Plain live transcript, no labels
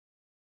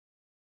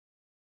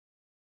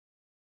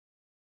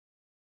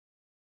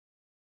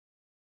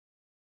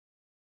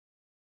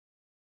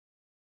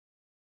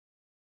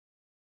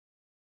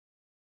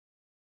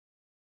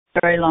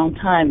very long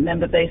time,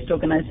 member-based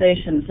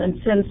organizations. And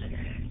since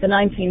the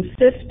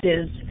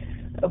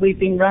 1950s, we've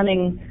been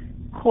running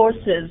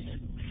courses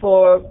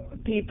for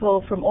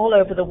people from all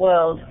over the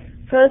world,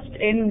 first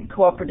in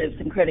cooperatives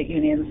and credit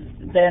unions,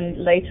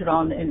 then later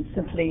on in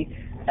simply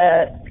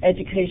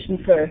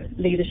education for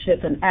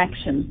leadership and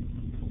action.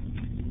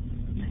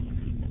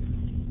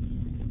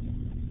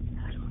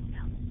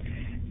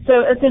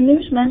 So as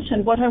Anush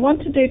mentioned, what I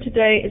want to do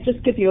today is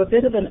just give you a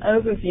bit of an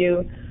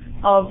overview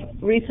of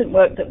recent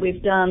work that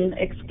we've done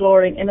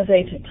exploring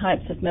innovative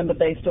types of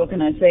member-based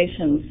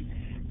organizations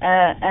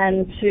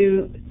and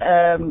to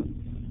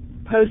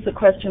pose the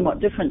question what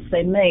difference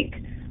they make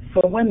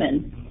for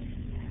women.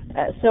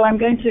 So I'm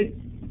going to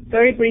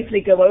very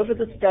briefly go over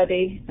the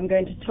study. I'm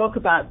going to talk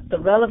about the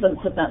relevance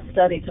of that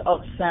study to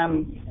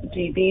Oxfam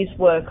GB's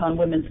work on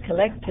women's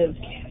collectives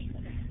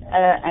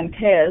and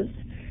cares,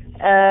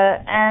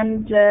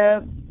 and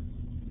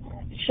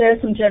share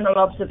some general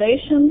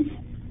observations,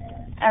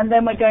 and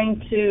then we're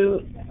going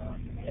to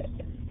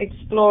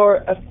explore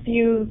a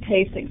few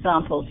case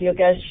examples,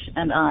 Yogesh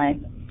and I,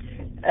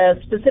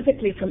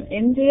 specifically from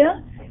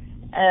India.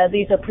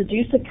 These are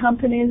producer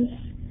companies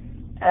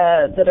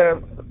that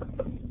are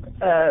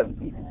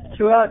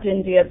throughout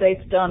India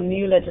based on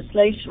new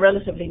legislation,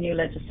 relatively new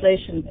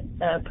legislation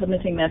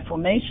permitting their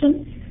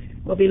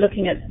formation. We'll be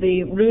looking at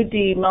the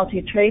Rudy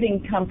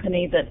multi-trading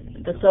company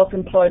that the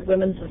Self-Employed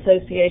Women's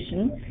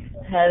Association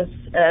has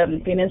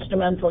been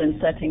instrumental in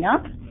setting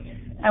up.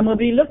 And we'll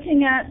be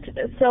looking at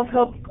the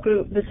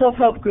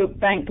self-help group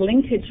bank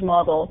linkage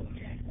model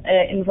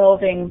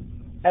involving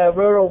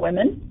rural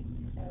women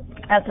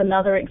as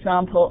another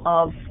example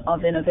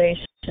of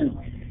innovation.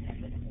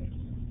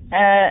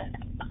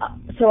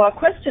 So our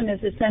question is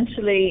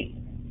essentially,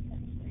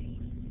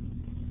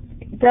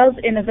 does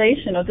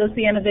innovation, or does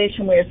the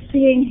innovation we're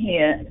seeing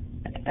here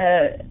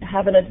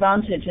have an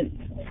advantage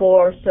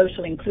for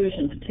social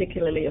inclusion,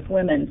 particularly of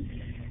women?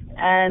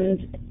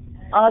 And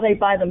are they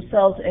by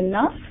themselves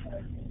enough,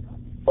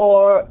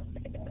 or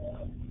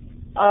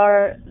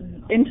are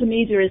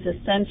intermediaries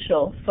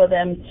essential for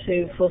them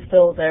to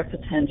fulfill their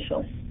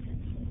potential?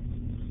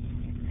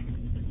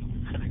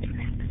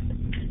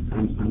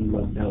 I'm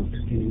logged out.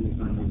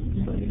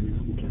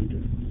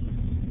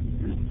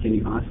 Can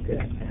you ask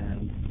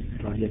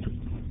Claudia to...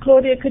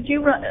 Claudia, could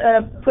you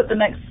put the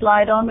next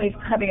slide on? We're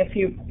having a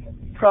few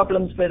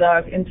problems with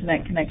our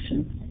internet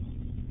connection.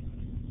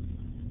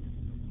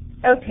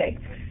 Okay.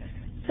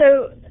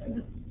 So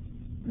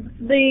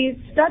the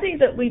study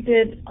that we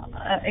did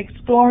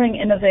exploring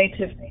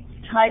innovative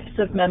types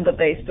of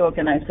member-based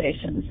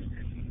organizations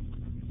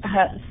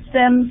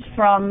stems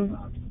from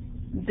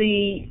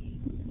the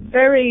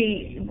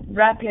very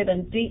rapid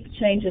and deep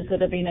changes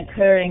that have been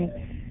occurring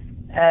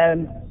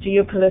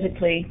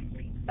geopolitically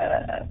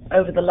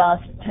over the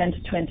last 10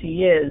 to 20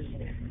 years.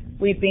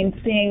 We've been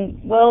seeing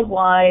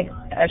worldwide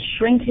a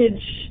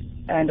shrinkage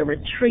and a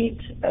retreat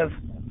of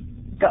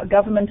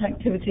government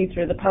activity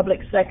through the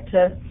public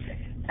sector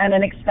and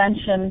an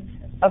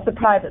expansion of the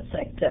private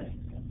sector.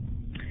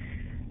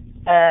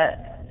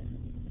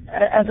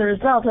 As a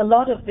result, a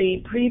lot of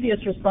the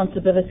previous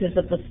responsibilities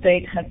of the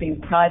state have been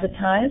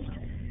privatized,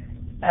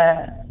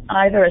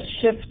 either a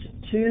shift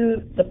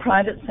to the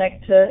private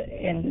sector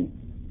in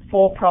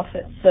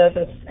for-profit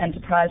service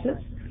enterprises,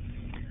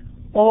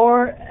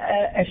 or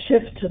a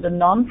shift to the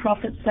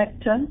non-profit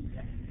sector,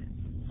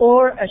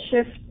 or a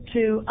shift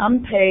to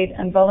unpaid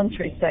and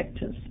voluntary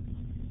sectors.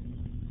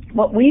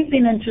 What we've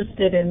been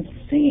interested in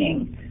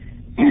seeing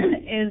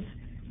is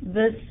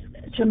this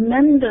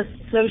tremendous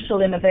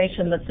social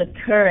innovation that's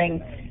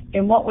occurring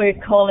in what we're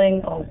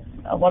calling, or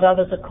what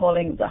others are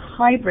calling, the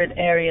hybrid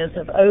areas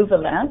of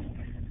overlap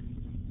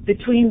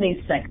between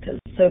these sectors.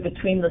 So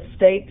between the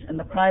state and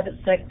the private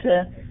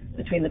sector,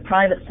 between the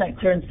private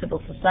sector and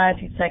civil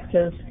society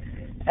sectors,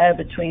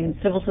 between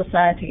civil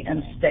society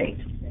and state.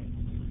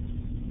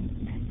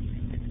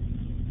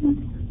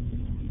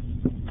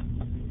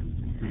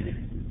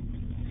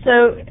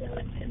 So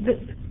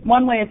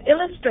one way of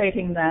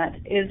illustrating that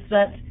is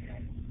that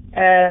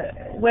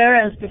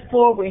whereas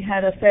before we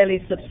had a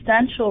fairly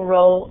substantial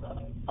role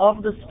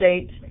of the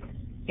state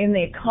in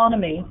the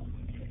economy,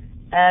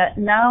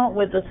 now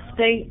with the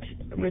state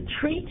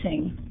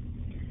retreating,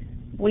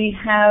 we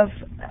have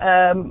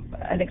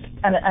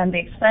and the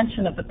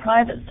expansion of the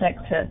private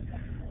sector,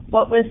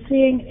 what we're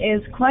seeing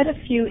is quite a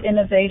few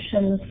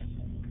innovations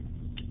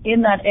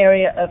in that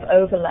area of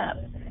overlap.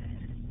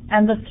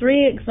 And the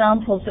three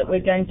examples that we're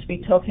going to be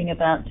talking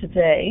about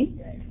today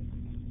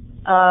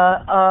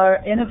are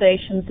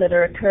innovations that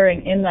are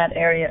occurring in that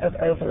area of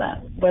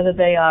overlap, whether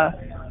they are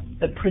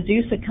the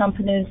producer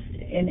companies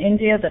in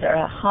India that are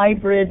a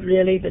hybrid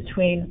really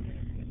between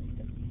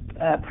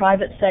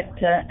private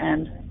sector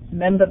and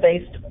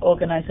member-based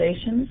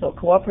organizations or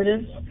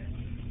cooperatives.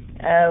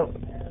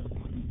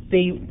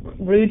 The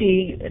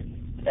Rudy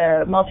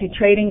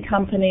multi-trading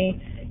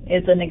company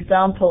is an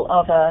example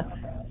of a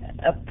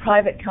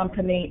private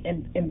company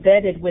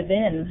embedded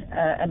within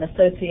an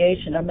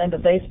association, a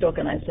member-based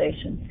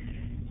organization.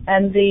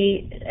 And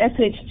the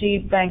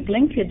SHG bank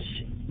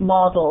linkage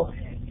model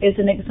is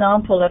an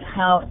example of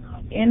how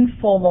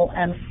informal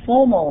and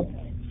formal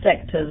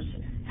sectors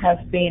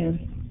have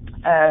been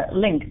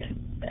linked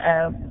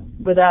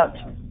without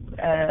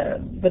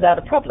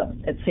a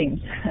problem, it seems.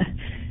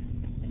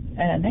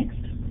 Next.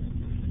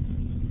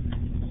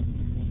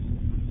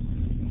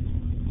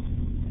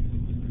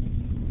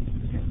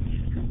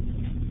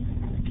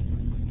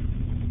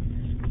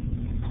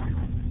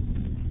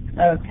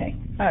 Okay,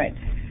 all right.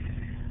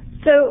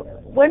 So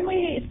when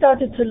we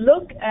started to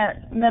look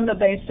at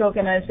member-based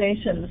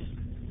organizations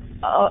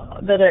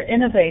that are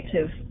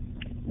innovative,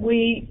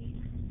 we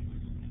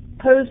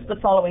posed the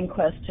following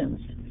questions.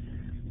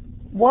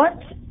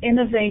 What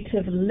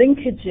innovative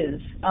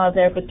linkages are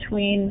there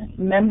between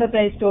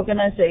member-based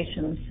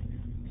organizations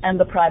and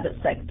the private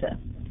sector?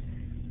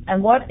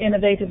 And what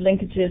innovative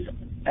linkages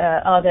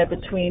are there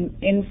between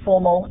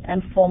informal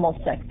and formal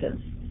sectors?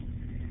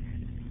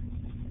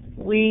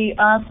 We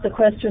asked the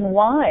question,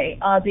 why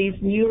are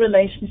these new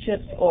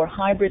relationships or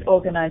hybrid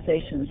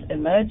organizations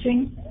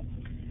emerging?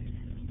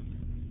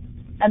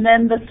 And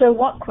then the so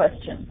what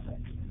question.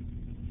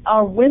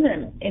 Are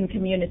women in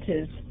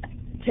communities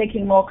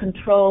taking more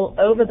control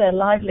over their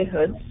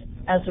livelihoods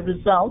as a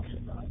result?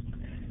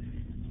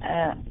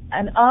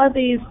 And are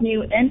these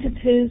new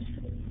entities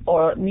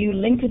or new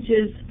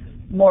linkages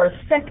more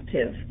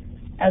effective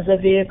as a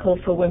vehicle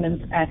for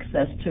women's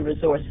access to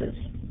resources?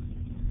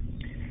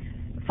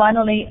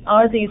 Finally,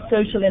 are these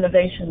social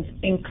innovations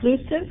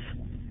inclusive,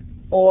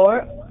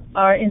 or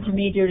are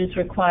intermediaries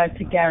required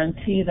to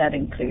guarantee that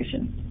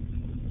inclusion?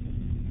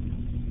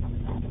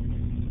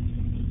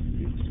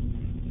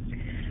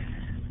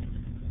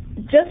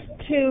 Just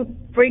to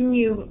bring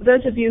you,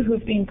 those of you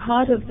who've been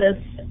part of this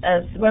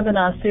as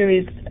webinar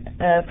series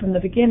from the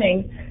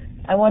beginning,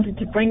 I wanted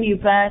to bring you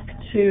back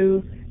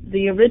to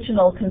the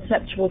original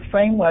conceptual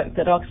framework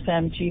that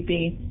Oxfam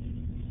GB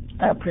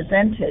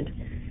presented.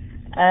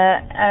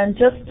 And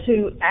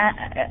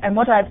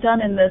what I've done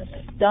in this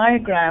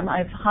diagram,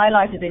 I've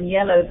highlighted in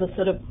yellow the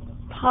sort of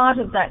part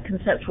of that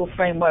conceptual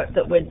framework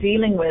that we're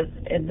dealing with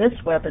in this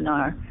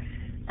webinar,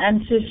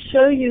 and to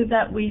show you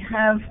that we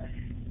have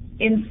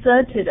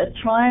inserted a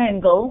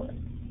triangle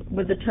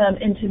with the term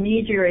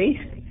intermediary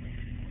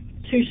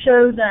to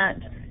show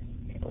that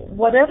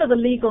whatever the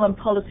legal and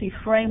policy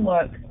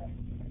framework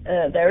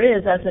there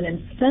is as an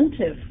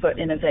incentive for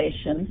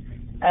innovation,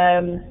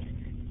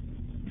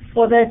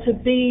 for there to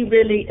be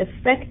really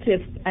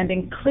effective and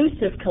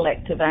inclusive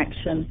collective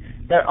action,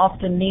 there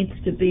often needs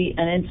to be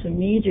an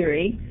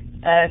intermediary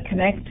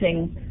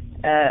connecting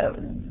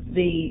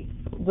the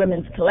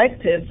women's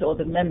collectives or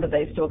the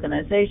member-based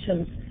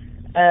organizations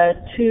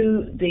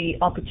to the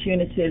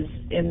opportunities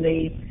in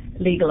the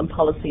legal and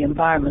policy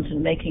environment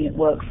and making it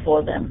work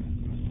for them.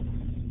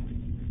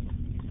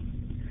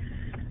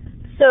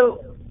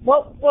 So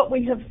what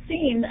we have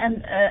seen,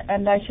 and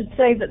I should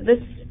say that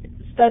this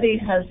study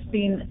has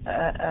been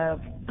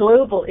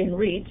global in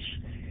reach,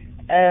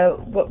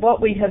 but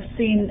what we have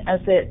seen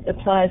as it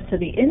applies to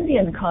the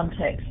Indian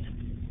context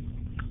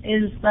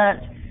is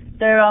that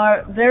there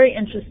are very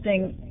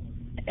interesting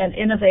and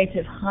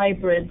innovative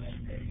hybrids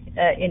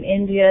in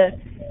India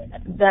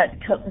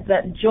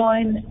that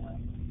join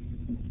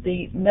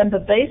the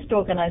member-based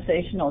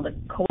organization or the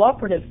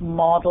cooperative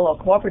model or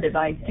cooperative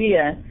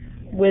idea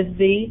with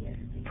the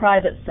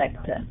private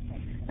sector.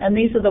 And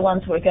these are the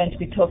ones we're going to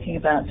be talking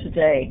about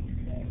today.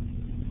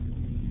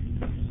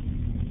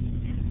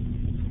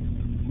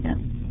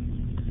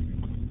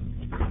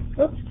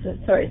 Oops,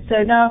 sorry.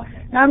 So now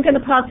I'm going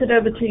to pass it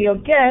over to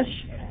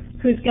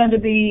Yogesh, who's going to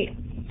be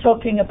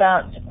talking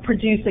about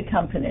producer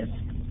companies.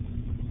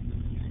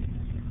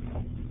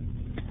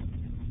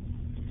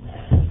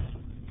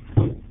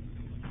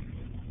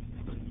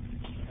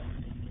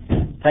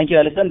 Thank you,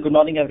 Alison. Good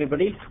morning,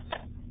 everybody.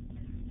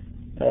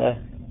 This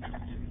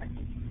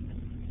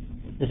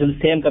is the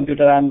same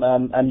computer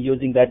I'm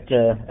using that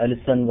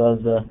Alison was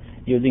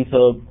using,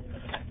 so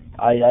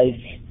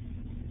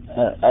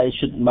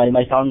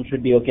my sound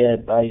should be okay.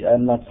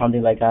 I'm not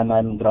sounding like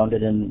I'm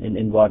grounded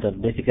in water.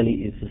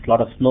 Basically, it's a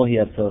lot of snow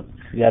here, so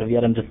we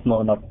are in the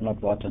snow,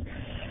 not water.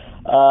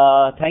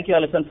 Thank you,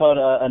 Alison, for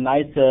a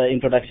nice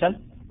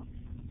introduction.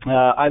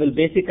 I will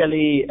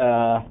basically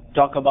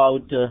talk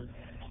about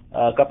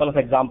a couple of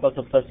examples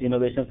of such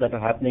innovations that are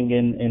happening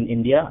in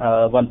India,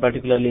 one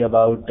particularly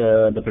about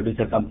the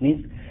producer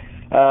companies.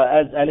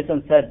 As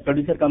Alison said,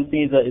 producer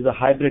company is a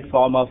hybrid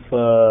form of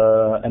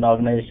an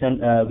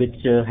organization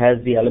which has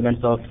the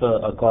elements of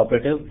a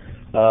cooperative,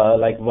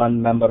 like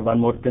one member, one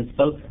vote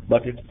principle,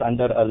 but it's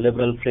under a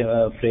liberal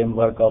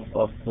framework of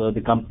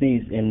the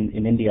companies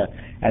in India.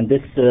 And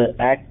this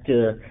act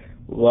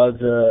was,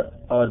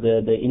 or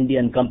the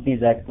Indian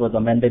Companies Act was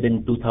amended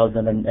in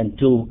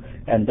 2002,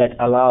 and that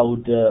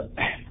allowed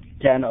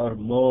 10 or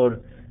more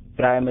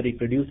primary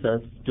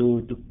producers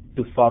to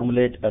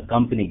formulate a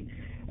company.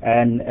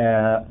 And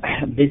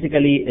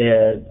basically,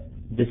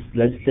 this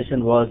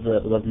legislation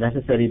was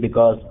necessary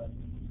because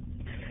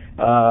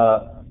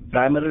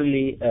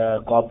primarily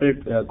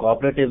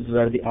cooperatives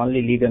were the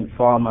only legal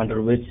form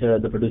under which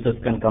the producers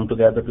can come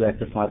together to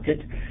access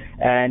market,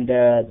 and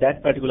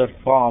that particular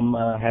form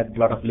had a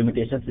lot of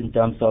limitations in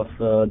terms of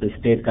the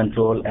state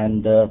control,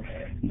 and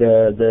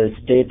the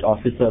state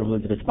officer who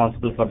is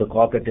responsible for the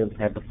cooperatives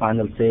had the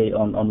final say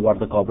on what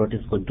the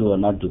cooperatives could do or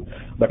not do.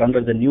 But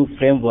under the new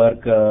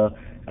framework, the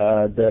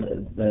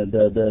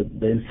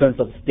influence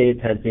of state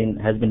has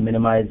been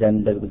minimized,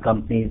 and the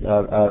companies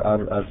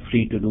are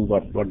free to do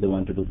what they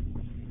want to do.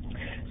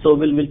 So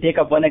we'll take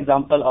up one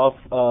example of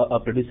a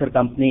producer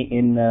company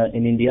in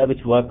India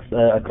which works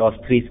across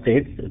three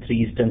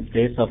eastern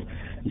states of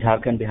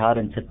Jharkhand, Bihar,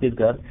 and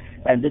Chhattisgarh.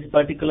 And this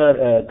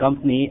particular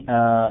company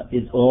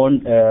is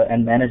owned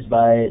and managed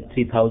by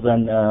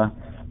 3,000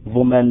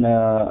 women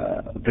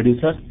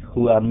producers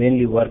who are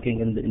mainly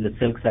working in the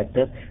silk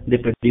sector. They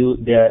produce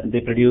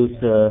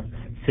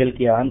silk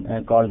yarn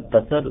called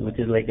Tasar, which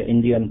is like an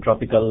Indian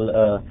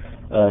tropical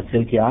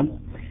silk yarn.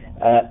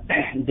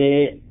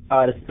 They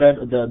are spread.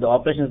 The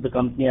operations of the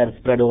company are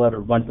spread over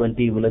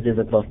 120 villages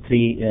across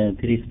three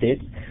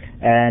states,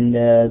 and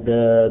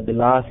the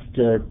last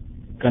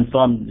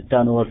confirmed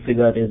turnover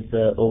figure is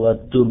over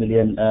 $2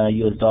 million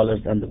US,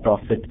 and the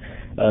profit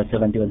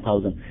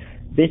 71,000.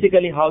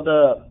 Basically, how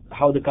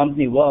the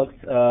company works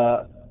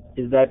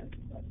is that,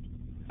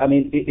 I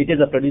mean, it is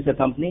a producer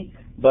company,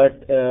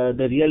 but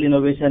the real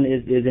innovation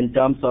is in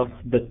terms of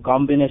the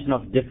combination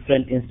of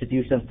different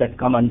institutions that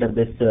come under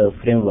this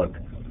framework.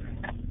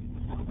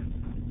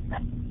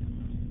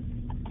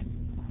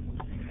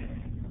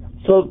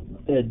 So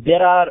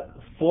there are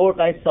 4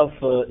 types of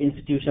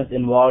institutions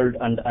involved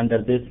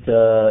under this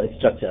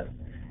structure.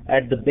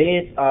 At the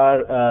base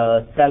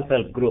are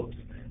self-help groups.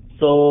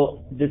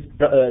 So this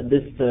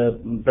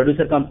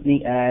producer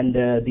company and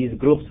these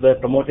groups were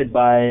promoted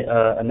by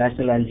a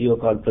national NGO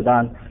called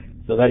Pradhan,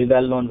 so very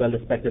well-known,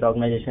 well-respected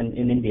organization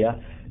in India.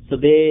 So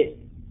they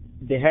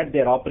had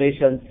their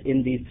operations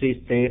in these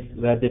 3 states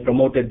where they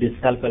promoted these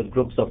self-help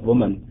groups of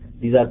women.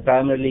 These are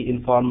primarily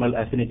informal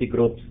affinity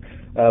groups.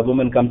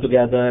 Women come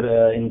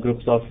together in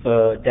groups of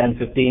 10,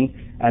 15,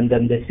 and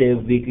then they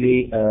save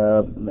weekly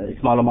a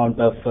small amount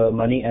of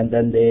money, and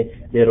then they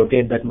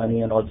rotate that money,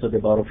 and also they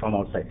borrow from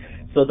outside.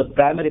 So the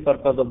primary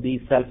purpose of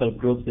these self-help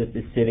groups is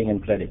saving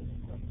and credit.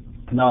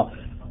 Now,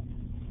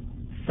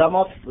 some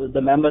of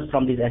the members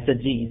from these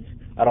SHGs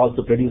are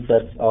also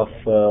producers of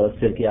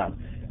silk yarn.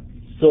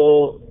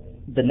 So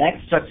the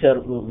next structure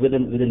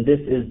within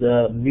this is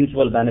the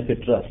mutual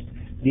benefit trust.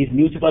 These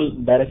mutual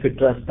benefit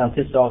trusts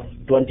consist of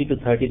 20 to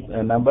 30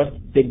 members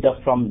picked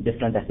up from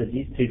different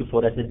SHGs, 3 to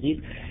 4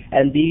 SHGs,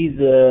 and these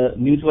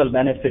mutual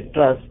benefit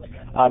trusts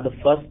are the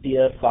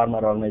first-tier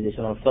farmer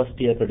organization or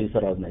first-tier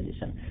producer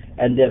organization,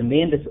 and their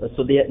main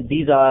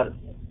these are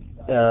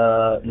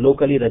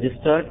locally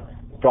registered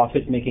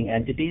profit-making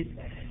entities,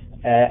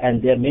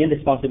 and their main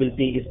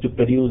responsibility is to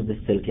produce this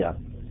silk yarn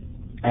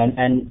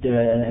and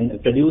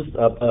produce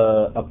up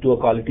to a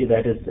quality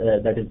that is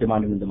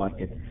demanded in the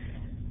market.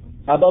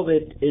 Above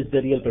it is the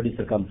real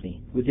producer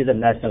company, which is a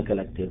national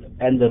collective,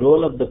 and the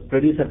role of the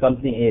producer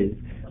company is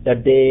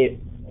that they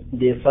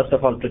first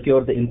of all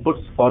procure the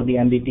inputs for the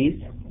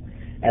MBTs,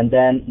 and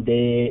then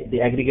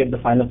they aggregate the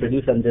final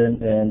produce, and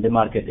then they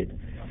market it.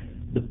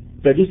 The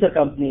producer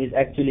company is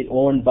actually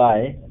owned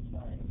by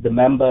the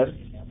members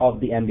of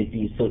the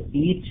MBT, so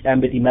each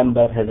MBT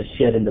member has a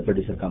share in the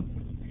producer company,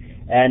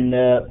 and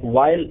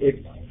while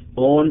it's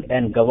owned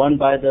and governed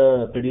by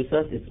the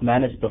producers, it's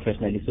managed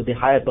professionally. So they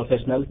hire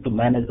professionals to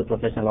manage the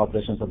professional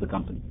operations of the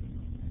company.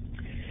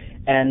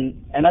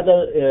 And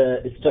another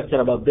structure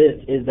about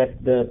this is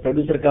that the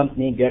producer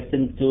company gets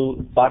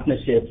into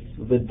partnerships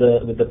with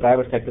the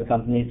private sector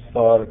companies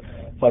for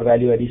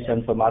value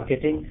addition, for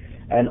marketing,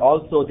 and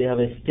also they have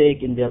a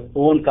stake in their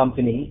own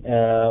company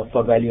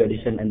for value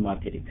addition and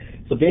marketing.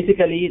 So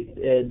basically,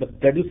 the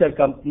Producer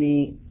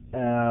Company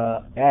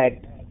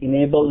Act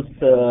enables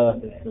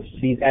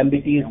these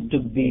MBTs to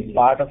be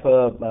part of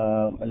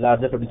a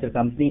larger producer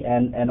company,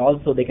 and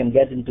also they can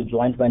get into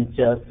joint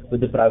venture with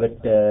the private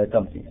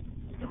companies.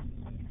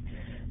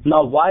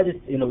 Now, why this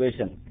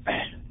innovation?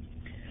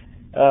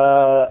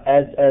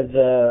 As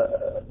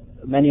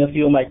many of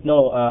you might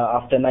know,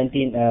 after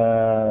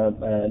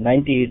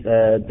 1990s,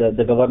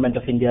 the government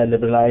of India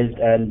liberalized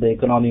and the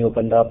economy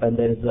opened up, and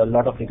there is a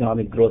lot of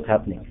economic growth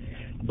happening.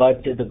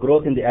 But the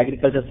growth in the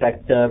agriculture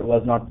sector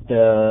was not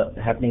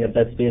happening at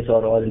that pace,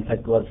 or in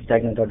fact was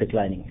stagnant or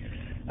declining.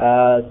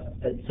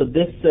 So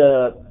this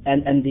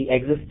and the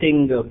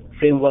existing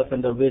frameworks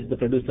under which the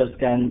producers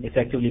can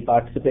effectively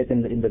participate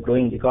in the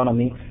growing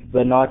economy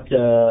were not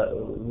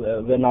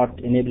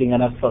enabling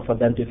enough for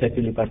them to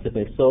effectively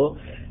participate. So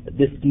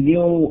this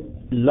new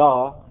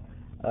law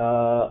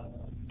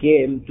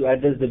came to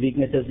address the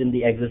weaknesses in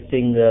the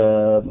existing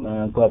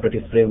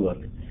cooperative framework,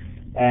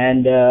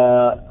 and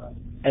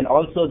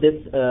also this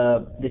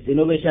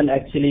innovation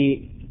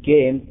actually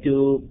came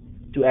to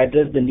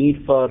address the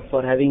need for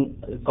having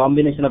a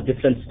combination of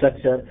different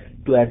structure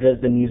to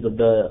address the needs of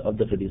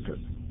the producers.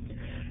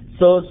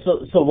 So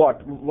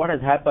what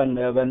has happened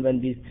when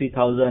these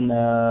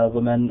 3,000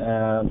 women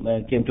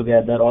came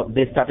together? Or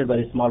they started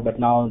very small, but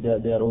now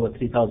they are over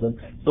 3,000.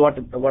 So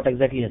what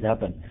exactly has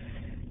happened?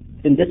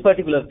 In this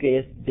particular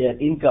case, their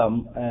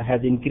income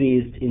has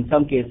increased in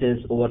some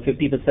cases over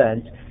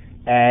 50%,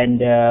 and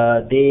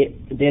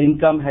their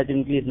income has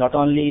increased not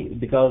only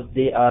because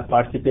they are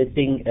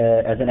participating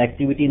as an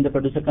activity in the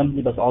producer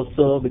company, but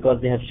also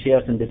because they have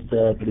shares in this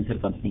producer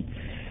company.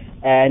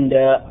 And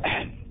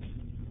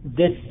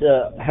this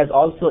has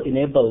also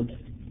enabled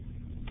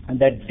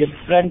that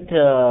different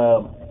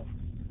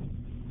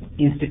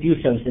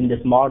institutions in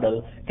this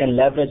model can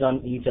leverage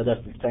on each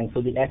other's strengths.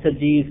 So the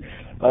SSGs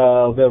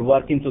were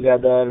working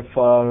together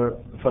for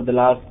the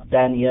last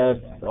 10 years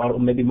or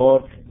maybe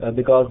more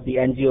because the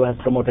NGO has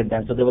promoted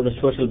them. So there was a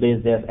social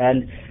base there,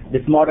 and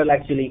this model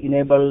actually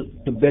enabled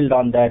to build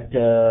on that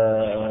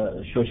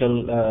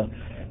social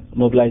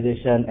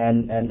mobilization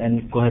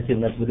and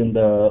cohesiveness within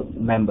the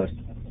members.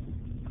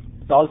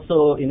 It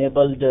also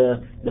enabled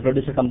the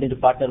producer company to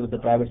partner with the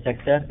private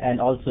sector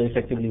and also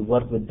effectively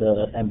work with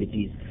the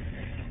MBTs.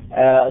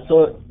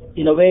 So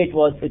in a way, it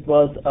was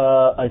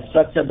a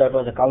structure that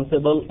was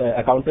accountable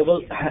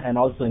and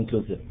also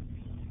inclusive.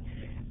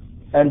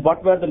 And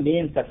what were the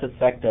main success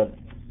factors?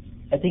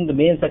 I think the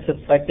main success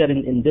factor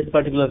in this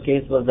particular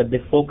case was that they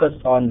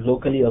focused on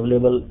locally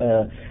available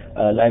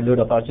livelihood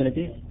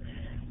opportunities.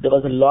 There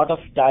was a lot of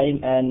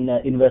time and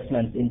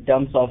investment in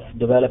terms of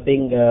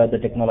developing the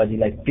technology.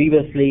 Like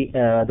previously,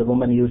 the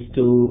women used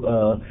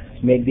to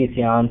make these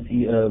yarns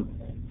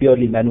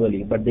purely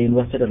manually, but they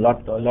invested a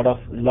lot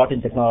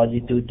in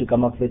technology to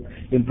come up with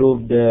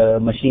improved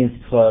machines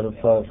for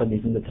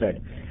making the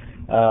thread.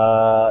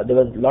 There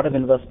was a lot of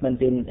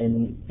investment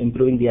in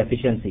improving the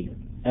efficiency,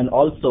 and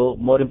also,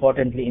 more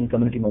importantly, in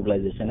community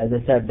mobilization. As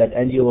I said, that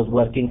NGO was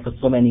working for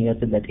so many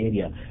years in that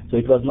area. So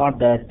it was not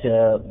that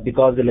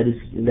because the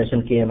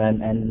legislation came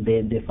and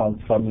they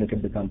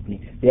formulated the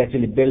company. They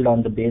actually built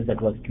on the base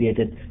that was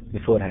created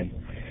beforehand.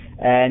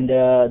 And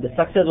the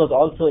success was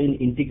also in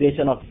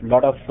integration of a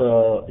lot of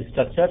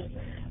structures,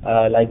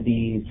 like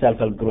the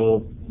self-help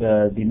group,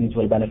 the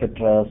mutual benefit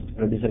trust,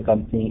 producer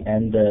company,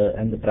 and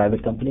the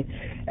private company,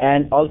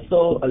 and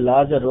also a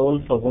larger role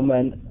for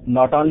women,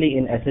 not only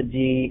in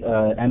SHG,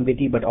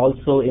 MBT, but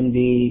also in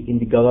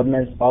the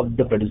governance of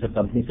the producer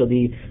company. So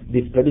these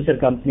producer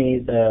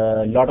companies,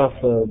 a lot of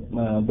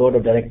board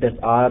of directors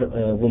are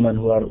women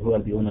who are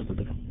the owners of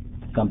the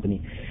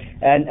company,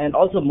 and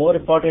also more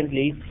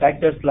importantly,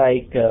 factors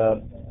like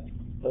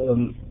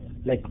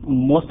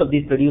most of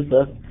these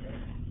producers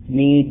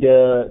need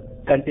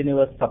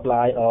continuous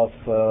supply of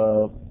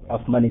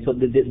money, so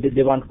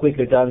they want quick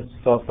returns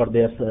for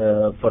their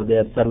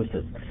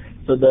services.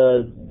 So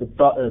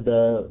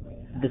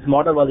this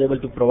model was able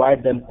to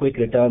provide them quick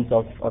returns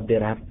of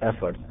their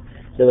efforts.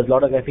 There was a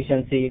lot of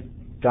efficiency,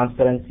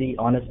 transparency,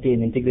 honesty,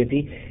 and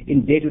integrity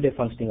in day-to-day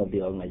functioning of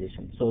the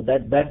organization. So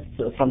that's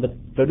from the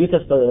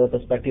producer's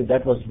perspective,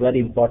 that was very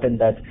important,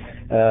 that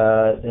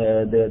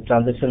the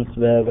transactions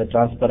were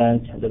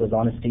transparent, there was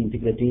honesty,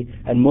 integrity,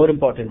 and most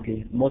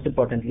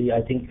importantly,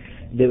 I think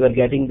they were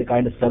getting the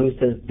kind of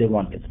services they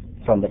wanted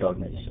from that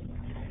organization.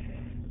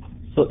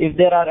 So if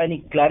there are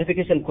any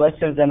clarification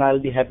questions, then I'll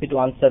be happy to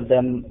answer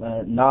them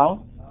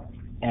now,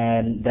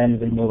 and then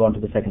we'll move on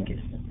to the second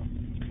case.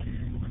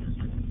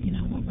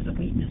 What were the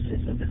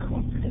weaknesses of the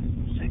cooperative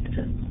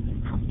sector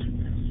prompted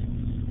this?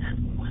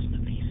 And was the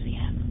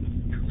VCM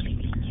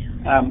completely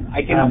new?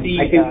 I can see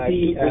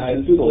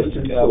two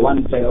questions.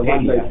 One by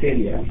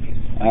Celia,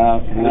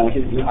 which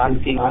is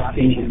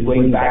asking,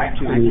 going back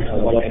to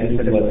what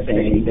Edison was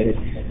saying, that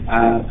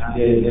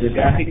the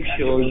graphic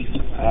shows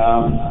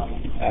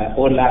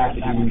overlap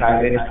between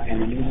private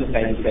and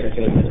society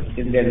sectors.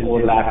 Is there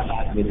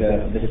overlap with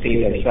the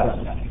state as well?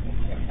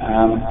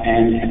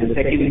 And the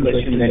second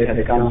question that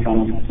has come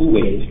from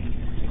Uwe,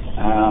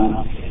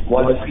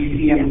 was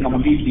PCM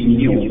completely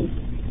new,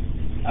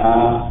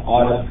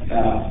 or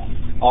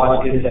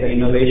is the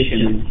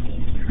innovation?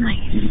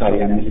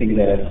 Sorry, I'm missing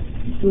the.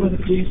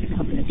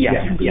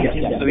 Yeah.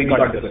 So we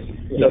got the question.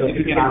 So if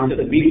you can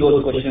read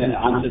those questions and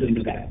answers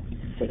into that.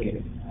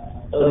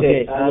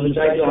 Okay, I will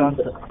try to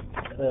answer.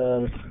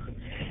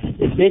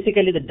 It's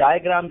basically the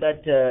diagram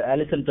that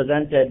Alison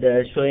presented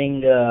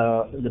showing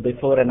the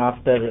before and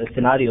after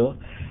scenario.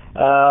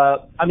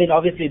 I mean,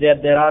 obviously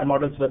there are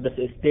models where the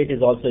state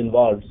is also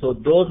involved. So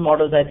those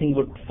models, I think,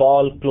 would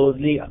fall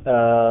closely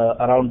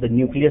around the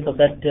nucleus of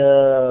that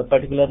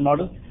particular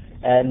model.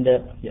 And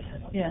yes.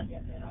 Yeah.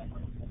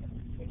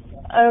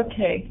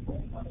 Okay.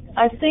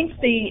 I think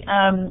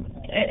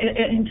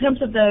in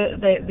terms of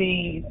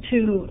the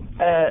two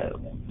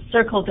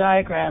circle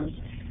diagrams,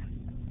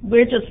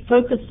 we're just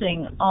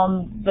focusing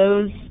on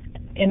those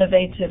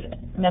innovative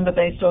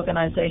member-based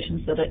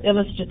organizations that are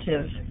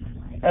illustrative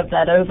of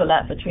that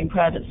overlap between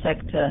private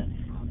sector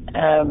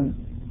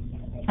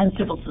and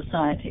civil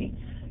society.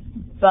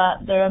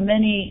 But there are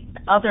many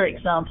other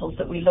examples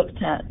that we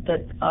looked at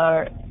that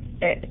are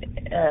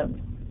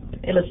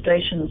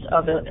illustrations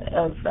of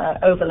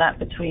overlap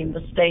between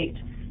the state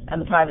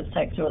and the private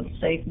sector or the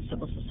state and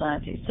civil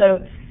society. So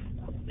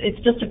it's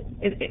just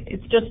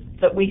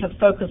that we have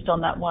focused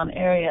on that one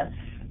area.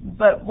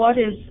 But what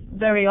is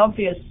very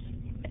obvious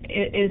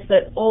is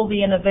that all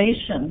the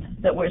innovation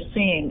that we're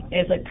seeing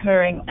is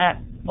occurring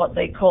at what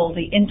they call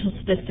the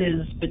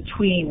interstices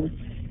between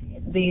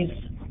these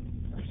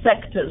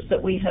sectors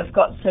that we have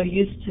got so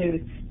used to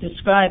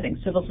describing,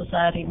 civil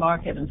society,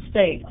 market, and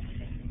state,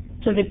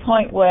 to the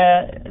point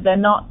where they're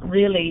not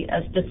really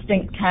as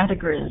distinct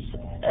categories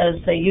as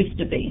they used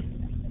to be.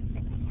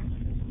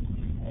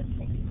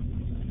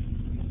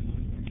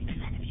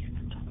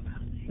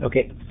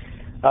 Okay.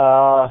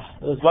 There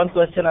was one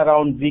question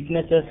around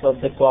weaknesses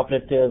of the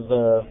cooperative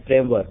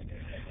framework.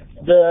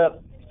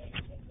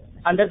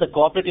 Under the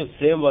cooperative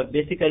framework,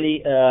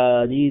 basically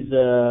these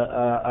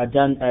are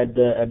done at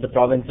the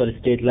province or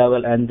state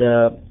level, and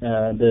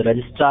the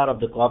registrar of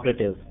the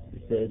cooperative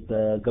is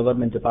the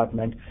government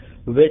department,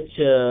 which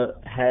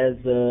has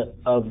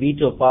a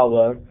veto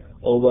power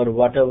over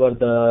whatever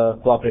the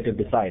cooperative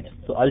decides.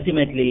 So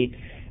ultimately,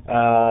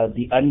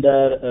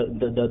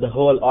 the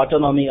whole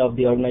autonomy of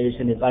the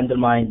organization is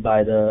undermined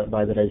by the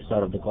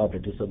registrar of the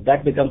cooperative. So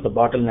that becomes a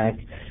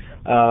bottleneck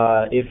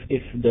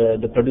if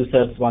the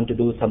producers want to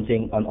do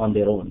something on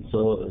their own.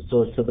 So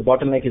the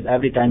bottleneck is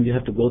every time you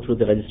have to go through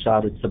the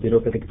registrar. It's a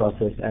bureaucratic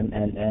process and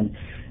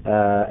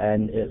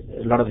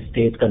a lot of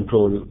state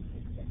control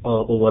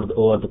over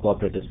the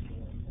cooperatives.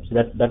 So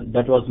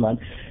that was one.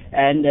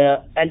 And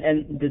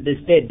the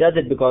state does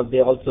it because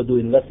they also do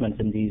investments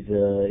in these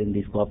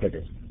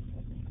cooperatives.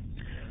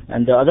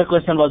 And the other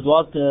question was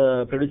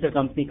the producer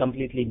company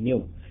completely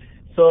new?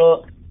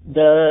 So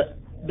the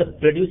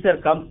producer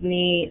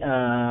company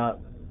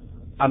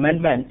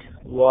amendment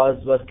was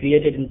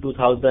created in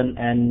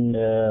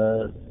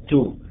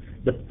 2002.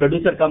 The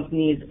Producer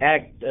Companies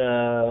Act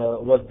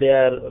was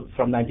there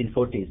from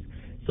 1940s.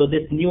 So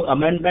this new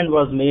amendment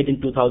was made in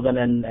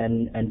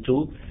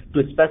 2002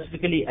 to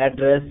specifically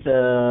address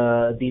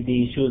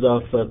the issues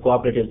of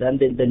cooperatives. And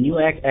the new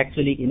act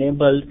actually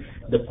enabled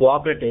the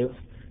cooperatives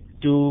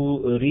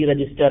to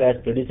re-register as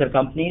producer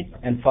companies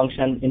and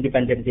function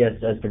independently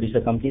as producer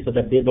companies, so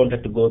that they don't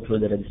have to go through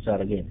the registrar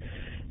again.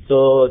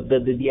 So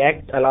the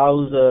act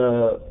allows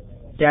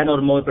 10 or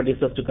more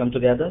producers to come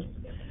together.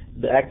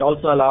 The act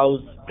also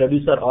allows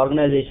producer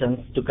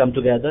organizations to come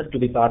together to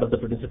be part of the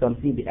producer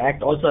company. The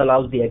act also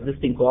allows the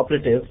existing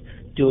cooperatives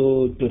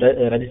to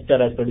register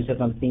as producer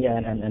company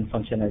and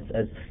function as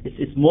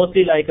it's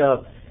mostly like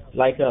a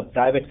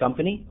private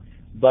company,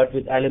 but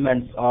with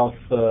elements of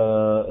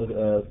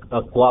a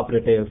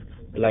cooperative,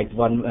 like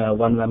one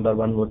member,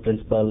 one vote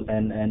principle,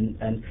 and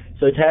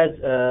so it has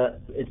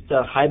it's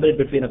a hybrid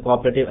between a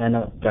cooperative and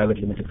a private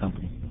limited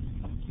company.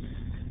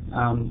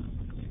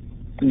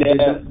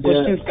 There are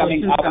questions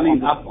coming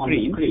up on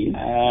screen,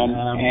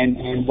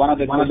 and one of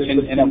the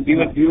questions, we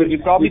will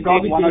probably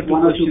take one or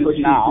two questions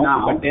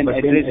now, but then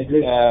address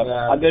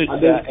others at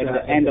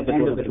the end of the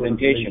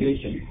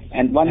presentation.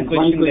 And one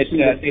question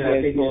that Taylor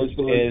has posed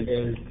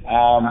is,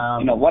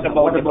 what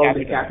about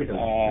the capital,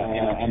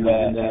 and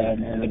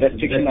the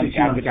restriction on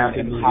capital,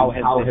 and how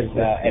has this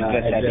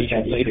addressed that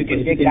issue? So if you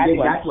can take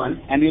that one,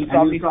 and we'll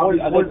probably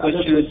hold other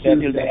questions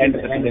until the end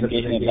of the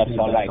presentation, if that's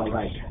all right.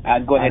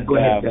 Go ahead.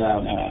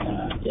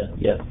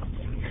 Yeah.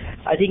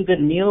 I think the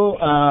new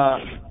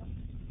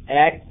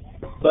act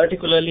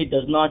particularly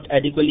does not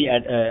adequately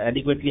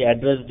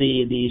address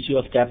the issue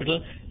of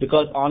capital,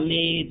 because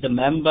only the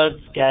members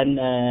can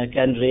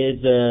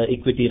raise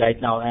equity right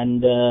now,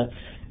 and the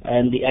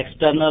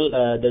external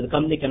the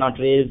company cannot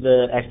raise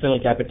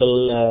external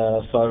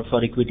capital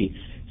for equity.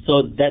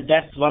 So that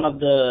is one of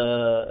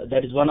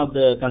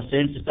the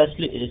constraints,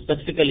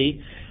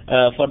 specifically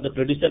for the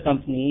producer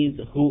companies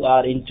who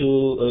are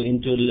into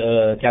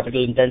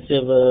capital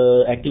intensive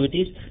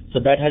activities. So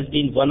that has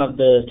been one of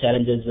the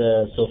challenges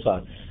so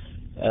far,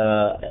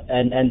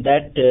 and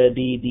that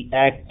the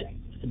act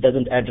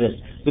doesn't address,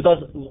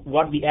 because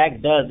what the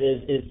act does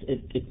is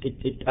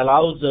it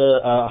allows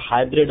a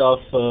hybrid of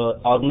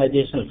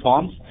organizational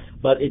forms,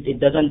 but it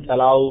doesn't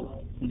allow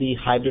the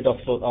hybrid of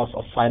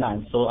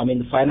finance. So I mean,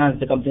 the finance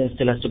the company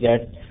still has to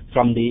get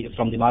from the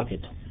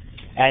market,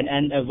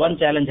 and one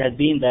challenge has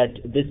been that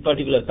this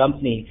particular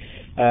company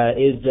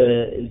is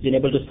been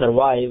able to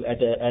survive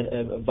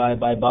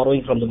by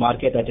borrowing from the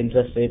market at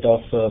interest rate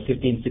of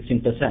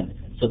 15-16%.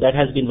 So that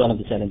has been one of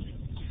the challenges.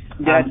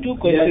 There are two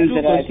questions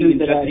that I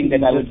think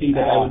interesting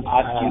that I would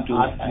ask you to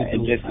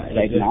address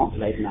right now.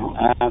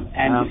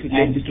 And if you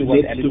get to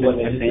what Alison was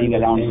saying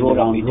around role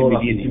of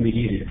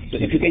intermediary. So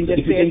if you can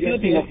just say a few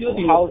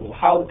things of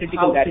how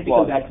critical that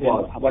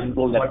was, what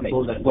role that played.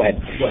 Go ahead.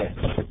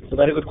 So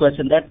very good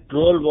question. That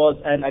role was,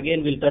 and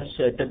again we'll touch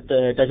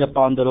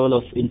upon the role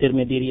of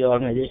intermediary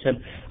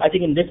organization. I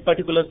think in this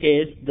particular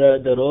case,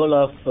 the role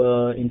of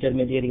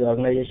intermediary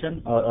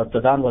organization or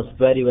Pradhan was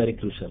very, very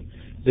crucial,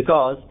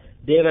 because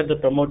they were the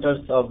promoters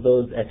of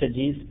those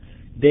SHGs.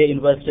 They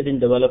invested in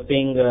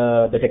developing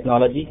the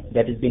technology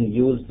that is being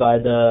used by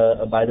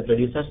the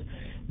producers.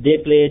 they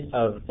played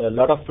a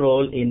lot of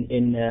role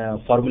in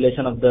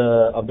formulation of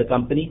the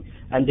company,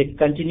 and they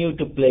continue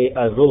to play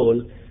a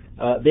role.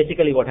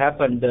 Basically, what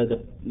happened,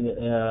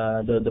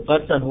 the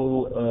person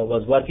who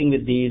was working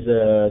with these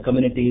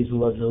communities, who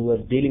was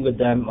dealing with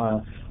them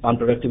on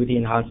productivity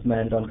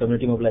enhancement, on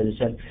community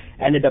mobilization,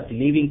 ended up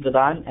leaving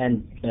Pradhan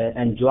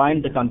and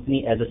joined the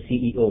company as a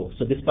CEO.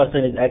 So this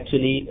person is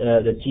actually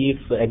the chief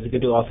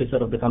executive officer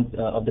of the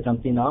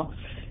company now.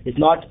 It's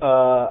not,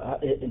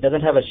 it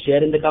doesn't have a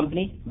share in the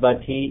company,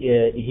 but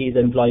he is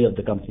an employee of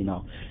the company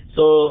now.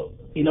 So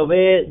in a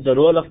way, the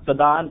role of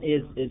Pradhan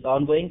is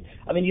ongoing.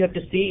 I mean, you have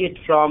to see it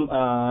from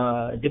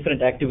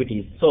different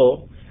activities.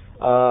 So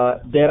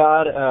there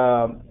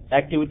are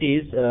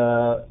activities,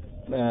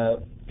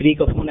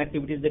 pre-cocoon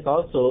activities they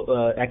call. So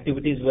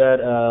activities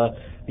where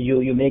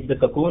you make the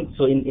cocoon.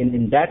 So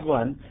in that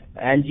one,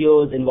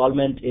 NGO's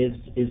involvement is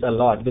a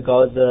lot,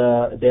 because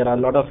there are a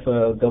lot of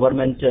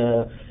government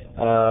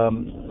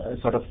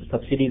sort of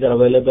subsidies are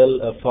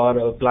available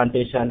for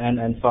plantation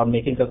and for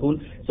making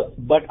cocoon. So,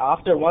 but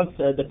after once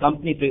the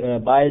company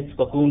buys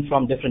cocoon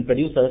from different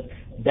producers,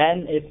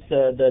 then it's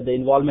the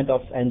involvement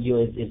of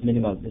NGO is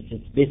minimal.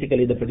 It's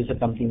basically the producer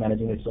company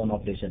managing its own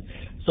operation.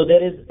 So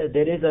there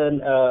is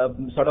an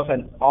sort of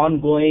an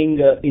ongoing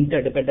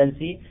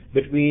interdependency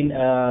between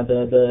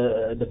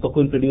the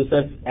cocoon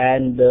producers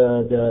and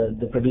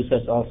the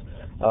producers of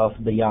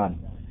the yarn,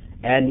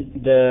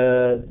 and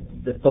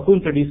the cocoon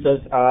producers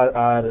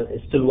are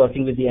still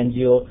working with the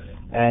NGO,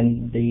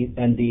 and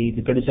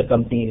the producer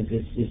company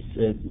is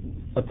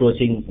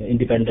approaching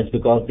independence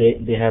because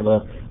they have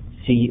a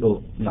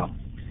CEO now.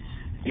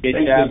 Yes,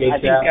 I think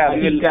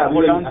we will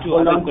hold on to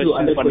other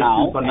questions for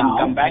now and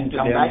come back to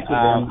them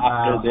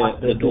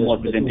after the two more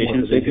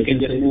presentations. So if you can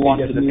just move on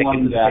to the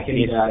second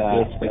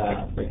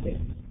case.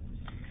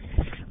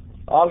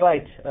 All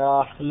right,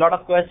 a lot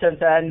of questions,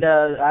 and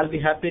I'll be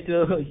happy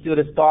to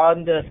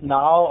respond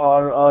now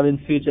or in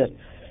future.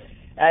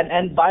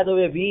 And by the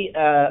way, we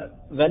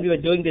when we were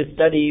doing this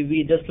study,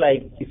 we just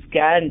like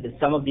scanned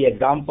some of the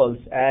examples,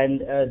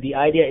 and the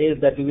idea is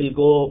that we will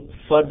go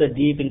further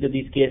deep into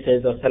these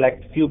cases, or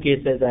select few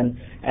cases and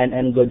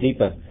go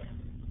deeper.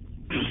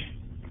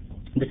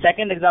 The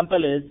second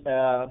example is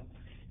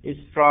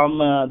from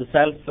the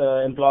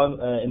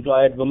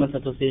Self-Employed Women's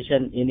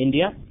Association in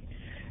India,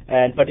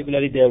 and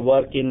particularly their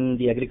work in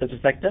the agriculture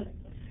sector.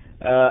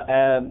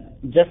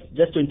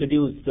 Just to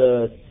introduce,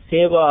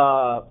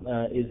 SEWA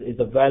is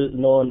a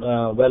well-known,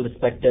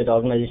 well-respected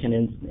organization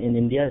in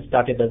India. It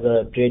started as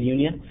a trade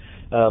union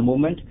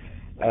movement,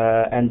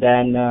 and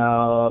then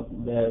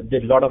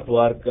did a lot of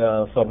work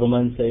for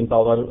women's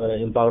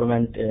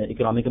empowerment,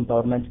 economic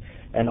empowerment,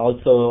 and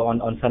also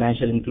on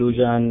financial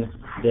inclusion,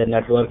 their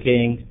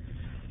networking,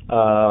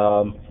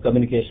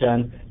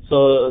 communication.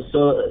 So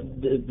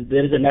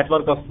there is a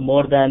network of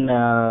more than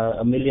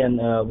 1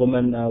 million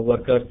women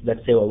workers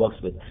that SEWA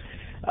works with.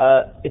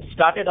 It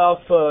started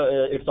off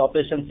its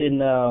operations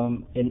in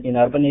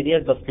urban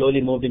areas, but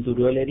slowly moved into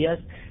rural areas,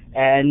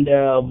 and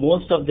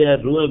most of their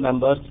rural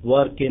members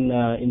work in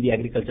the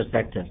agriculture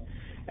sector.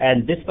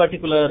 And this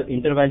particular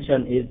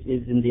intervention is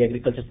in the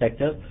agriculture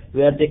sector,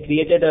 where they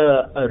created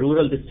a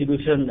rural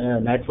distribution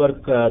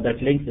network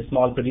that links the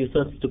small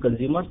producers to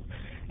consumers.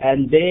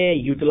 And they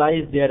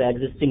utilize their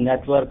existing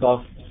network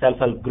of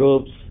self-help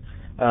groups,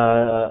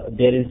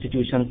 their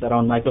institutions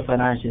around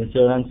microfinance,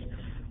 insurance,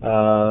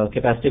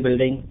 capacity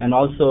building, and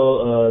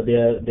also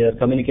their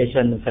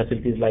communication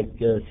facilities like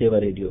SEWA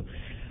Radio.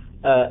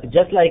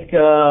 Just like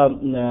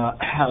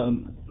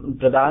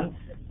Pradhan,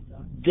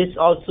 this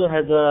also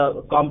has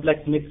a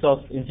complex mix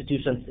of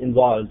institutions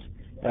involved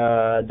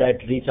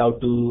that reach out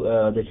to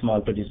the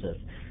small producers.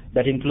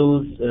 That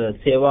includes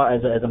SEWA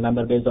as a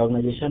member-based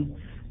organization.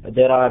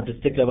 There are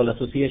district-level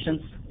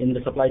associations in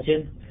the supply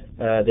chain.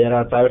 There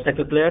are private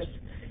sector players,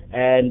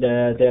 and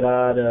there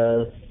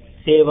are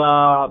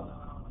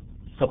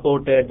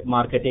SEWA-supported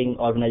marketing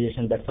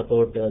organizations that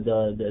support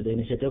the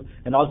initiative,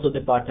 and also they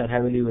partner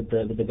heavily with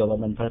the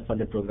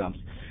government-funded programs.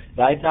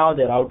 Right now,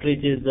 their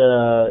outreach is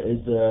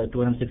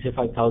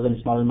 265,000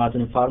 small and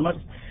marginal farmers,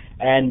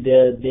 and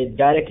they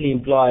directly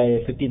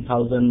employ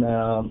 15,000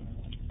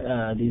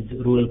 these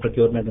rural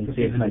procurement and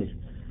sales managers.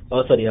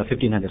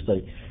 1,500,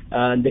 sorry.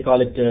 And they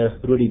call it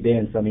Rudy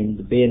Bains. I mean,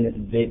 Bain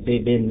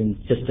means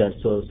sister.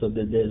 So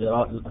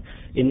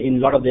in a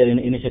lot of their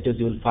initiatives,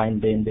 you will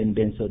find Bain.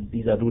 So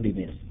these are Rudy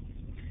Bains.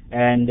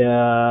 And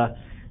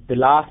the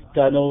last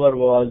turnover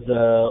was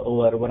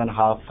over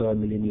 $1.5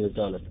 million.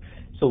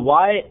 So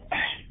why?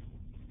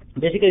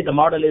 Basically, the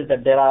model is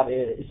that there are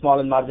small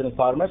and marginal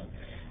farmers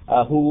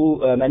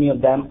who many of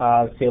them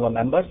are SEWA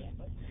members.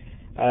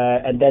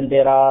 And then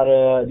there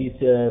are these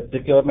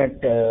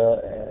procurement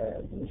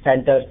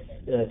centers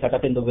set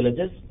up in the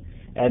villages,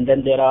 and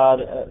then there are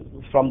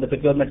from the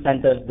procurement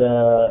centers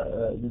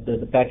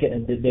the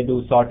they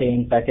do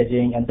sorting,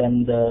 packaging, and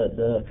then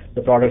the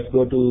products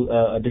go to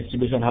a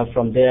distribution hub.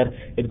 From there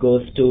it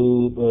goes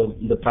to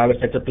the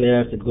private sector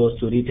players, it goes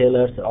to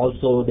retailers.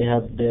 Also they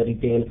have their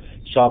retail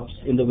shops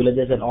in the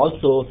villages, and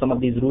also some of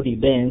these Rudy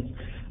Bains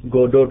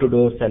go door to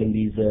door selling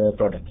these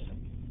products.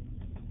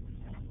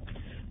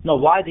 Now,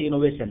 why the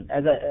innovation?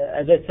 As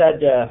I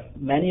said,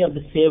 many of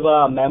the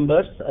SEWA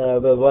members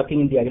were working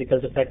in the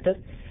agriculture sector,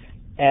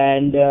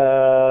 and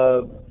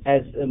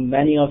as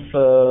many of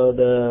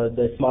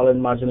the small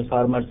and marginal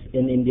farmers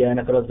in India and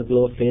across the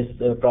globe face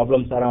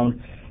problems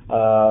around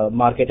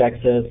market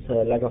access,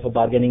 lack of a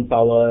bargaining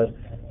power,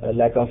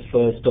 lack of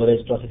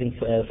storage processing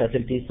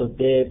facilities. So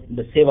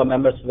the SEWA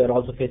members were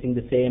also facing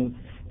the same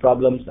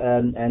problems,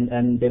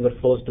 and they were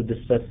forced to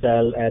distress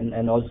sell,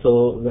 and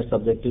also were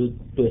subject to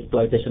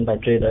exploitation by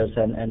traders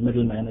and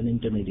middlemen and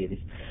intermediaries.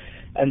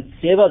 And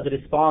SEWA's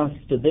response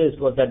to this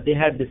was that they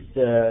had this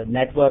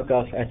network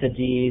of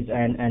SHGs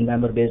and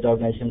member-based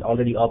organizations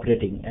already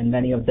operating, and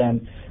many of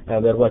them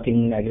were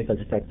working in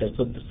agriculture sector.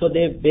 So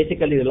they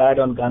basically relied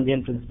on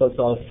Gandhian principles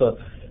of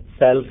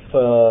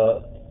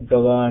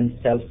self-governed,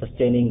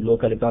 self-sustaining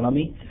local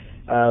economy,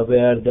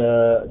 where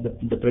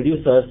the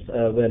producers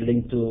were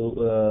linked to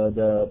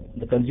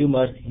the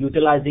consumers,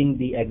 utilizing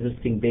the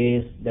existing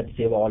base that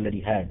SEWA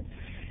already had.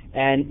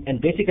 And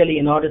basically,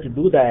 in order to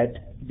do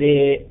that,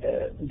 they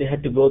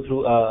had to go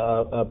through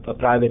a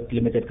private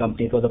limited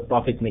company. It was a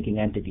profit-making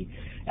entity.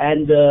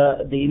 And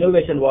the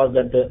innovation was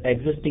that the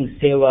existing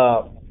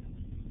SEWA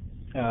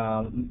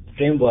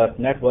framework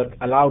network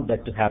allowed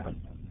that to happen.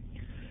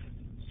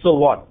 So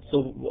what?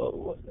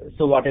 So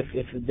what if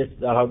this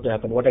allowed to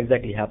happen? What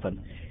exactly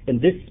happened? In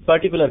this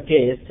particular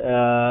case,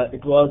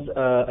 it was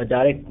a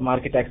direct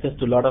market access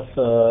to a lot of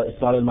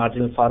small and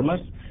marginal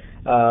farmers,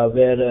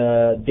 where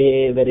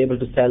they were able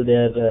to sell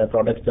their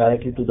products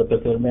directly to the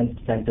procurement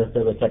centers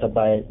that were set up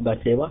by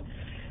SEWA.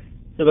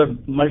 There were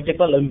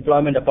multiple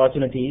employment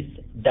opportunities,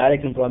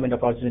 direct employment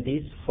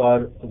opportunities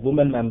for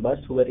women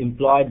members who were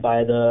employed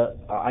by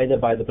either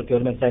by the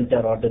procurement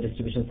center or the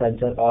distribution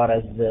center or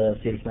as the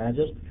sales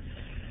managers.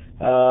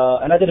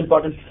 Another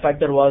important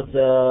factor was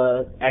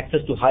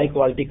access to high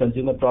quality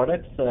consumer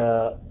products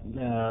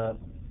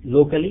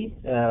locally,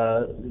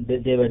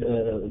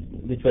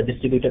 which were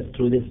distributed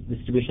through this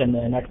distribution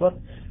network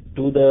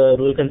to the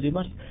rural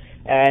consumers.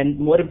 And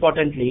more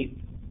importantly,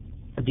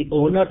 the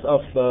owners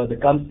of the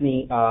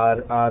company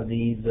are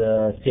these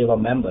SEWA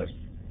members.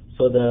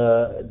 So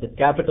the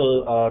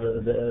capital or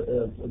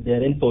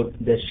their input,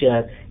 their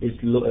share is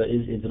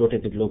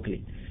rotated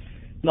locally.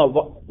 Now,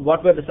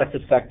 what were the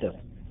success factors?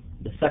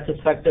 The success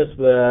factors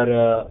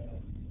were,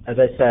 as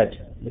I said,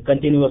 the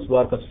continuous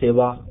work of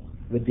SEWA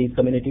with these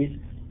communities,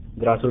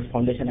 grassroots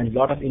foundation, and a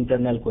lot of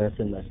internal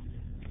cohesiveness.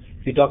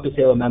 If you talk to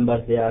SEWA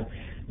members, they as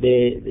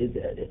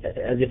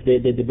if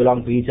they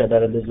belong to each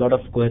other, and there's a lot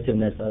of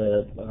cohesiveness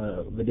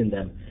within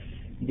them.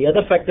 The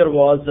other factor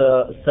was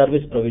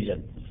service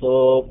provision.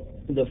 So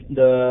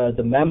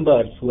the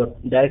members who are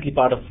directly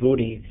part of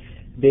Rudy,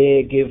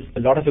 they give a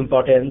lot of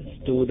importance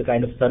to the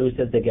kind of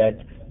services they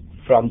get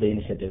from the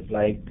initiative,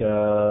 like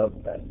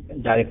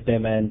direct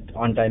payment,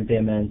 on-time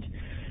payment,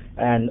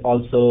 and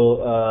also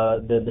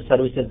the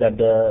services that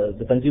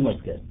the consumers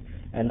get.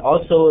 And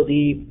also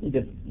the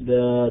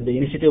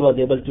initiative was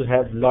able to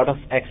have a lot of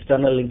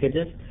external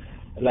linkages,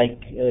 like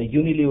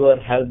Unilever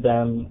helped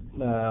them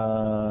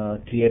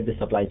create the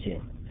supply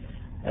chain.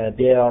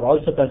 They are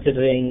also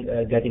considering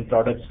getting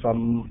products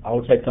from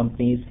outside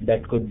companies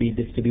that could be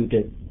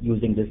distributed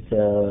using this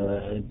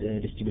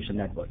distribution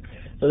network.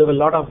 So there were a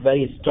lot of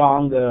very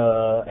strong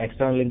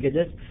external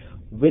linkages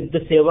with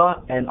the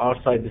SEWA and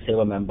outside the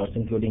SEWA members,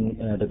 including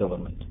the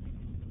government.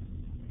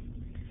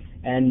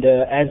 And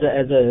as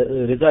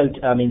a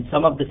result, I mean,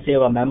 some of the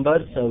SEWA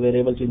members were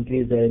able to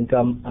increase their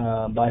income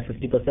by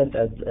 50%,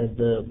 as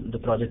the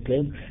project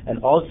claimed, and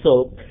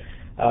also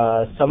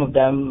some of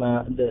them,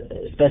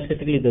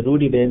 specifically the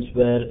Rudy Bains,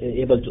 were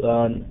able to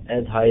earn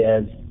as high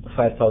as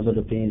 5,000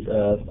 rupees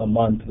a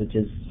month, which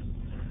is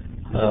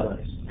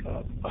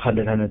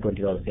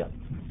 $120, yeah,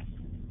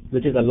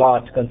 which is a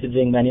lot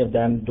considering many of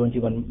them don't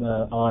even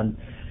earn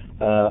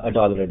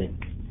 $1 a day.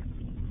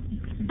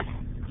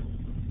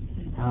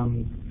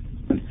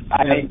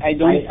 I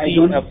don't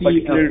see a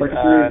particular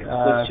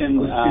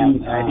question.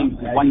 I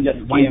think one just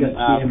came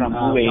from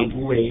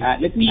Uwe.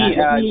 Let me just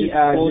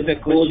pose a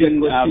question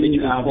which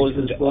was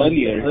posed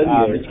earlier,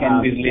 which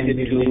can be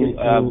related to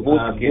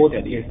both case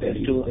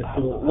studies.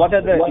 What are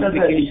the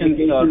implications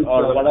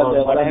or what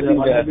have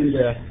been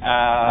the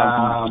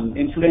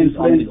influence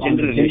on the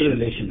gender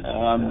relation,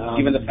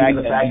 given the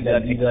fact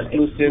that these are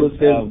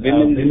exclusive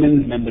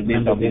women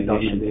member-based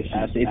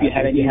organizations? So if you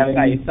have any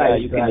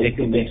insights, you can take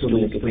 2 minutes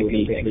to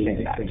quickly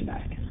explain that.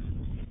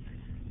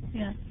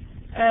 Yeah,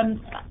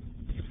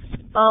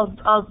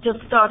 I'll just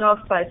start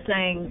off by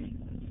saying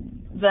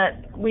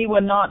that we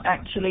were not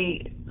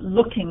actually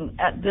looking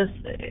at this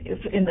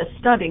in the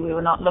study. We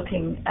were not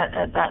looking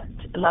at that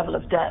level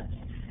of depth,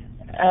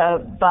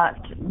 but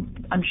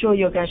I'm sure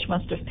Yogesh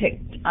must have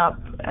picked up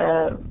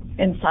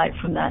insight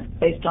from that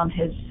based on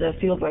his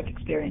fieldwork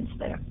experience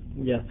there.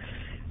 Yeah,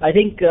 I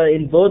think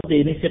in both the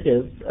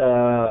initiatives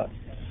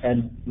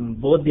and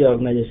both the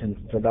organizations,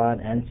 Pradhan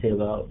and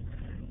SEWA,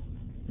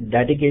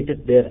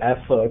 dedicated their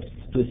efforts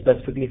to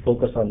specifically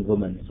focus on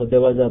women. So there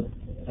was a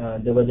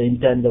there was an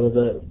intent, there was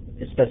a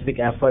specific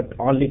effort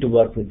only to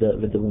work with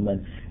the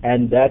women,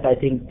 and that I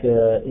think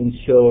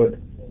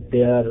ensured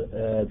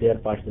their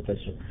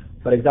participation.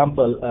 For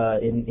example,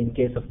 in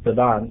case of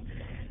Pradhan,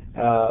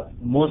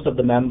 most of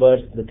the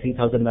members, the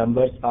 3,000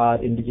 members, are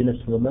indigenous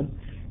women,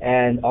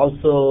 and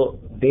also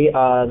they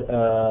are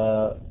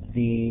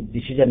the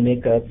decision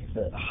makers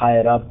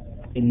higher up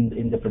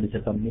in the producer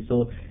company.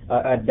 So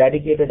a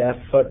dedicated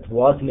effort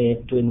was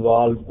made to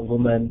involve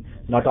women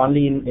not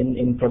only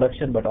in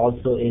production but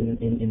also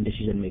in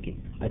decision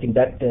making. I think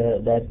that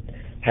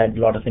had a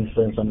lot of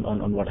influence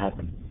on what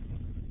happened.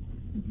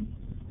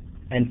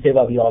 And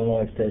SEWA, we all know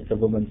it's a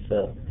women's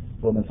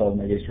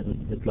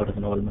organization with a lot of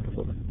involvement of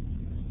women.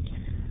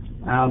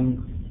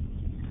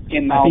 I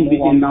think we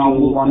can now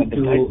move on to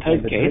the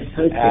third case,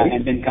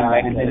 and then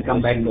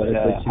come back to the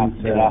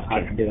questions thereafter.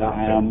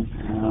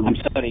 I'm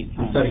sorry.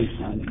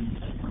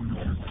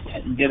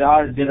 There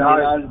are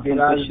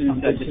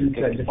questions that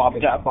just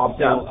popped up.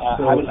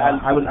 So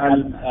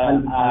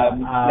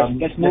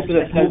let's move to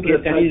the third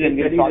case studies and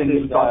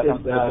we'll process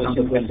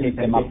some questions and take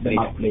them up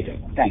later.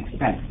 Thanks.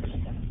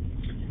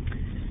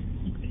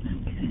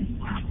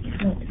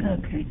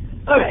 Okay.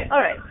 All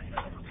right.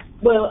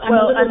 Well,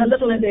 I'm a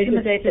little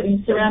intimidated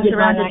and surrounded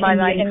by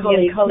my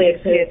Indian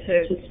colleagues here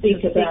to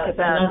speak about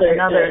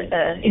another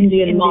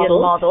Indian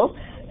model.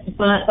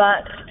 But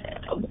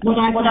what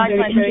I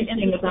find very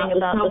interesting about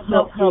the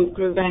self-help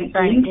group bank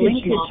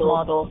linkage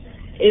model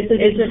is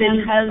that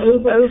it has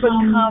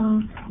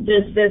overcome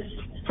this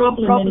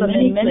problem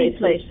in many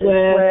places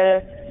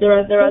where there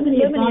are so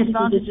many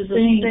advantages of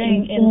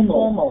staying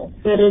informal,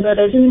 but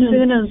as soon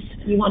as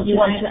you want to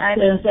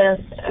access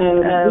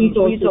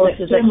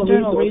external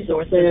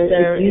resources,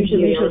 there is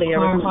usually a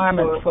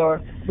requirement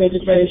for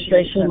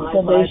registration and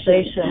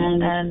formalization,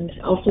 and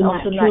often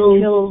that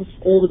kills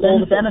all the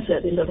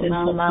benefits of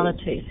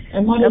informality.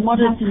 And what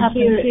has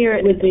happened here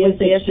with the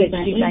SHG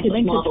bank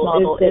linkage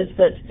model is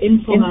that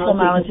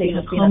informality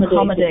has been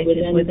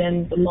accommodated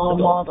within the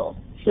model.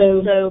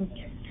 So the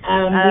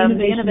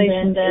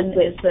innovation then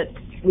is that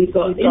we've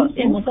got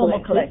informal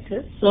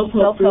collectives,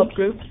 self-help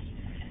groups,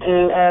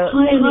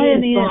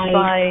 pioneered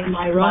by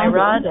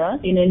Myradha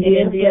in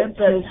India,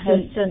 but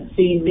has since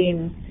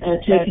been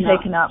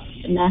taken up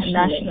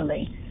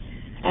nationally.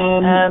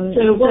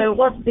 So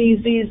what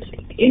these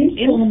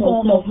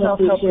informal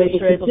self-help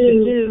groups are able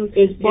to do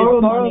is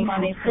borrow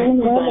money from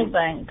formal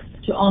banks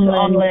to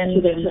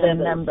on-lend to their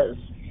members.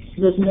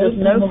 There's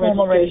no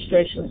formal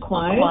registration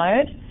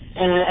required.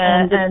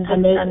 And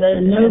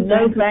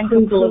no bank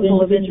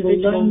approval of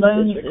individual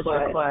loans is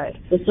required.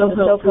 The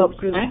self-help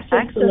group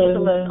access the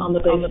loan on the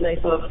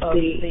basis of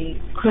the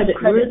credit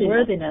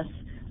worthiness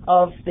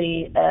of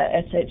the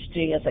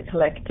SHG as a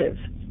collective.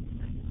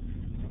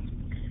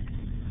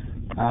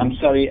 I'm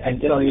sorry, I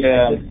just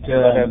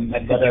got a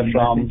message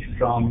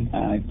from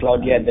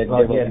Claudia that there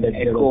was an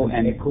echo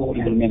and people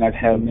may not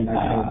have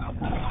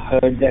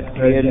heard that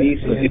clearly,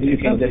 so if you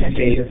can just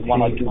say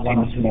one or two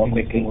things more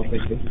quickly.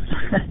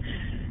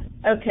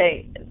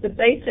 Okay, the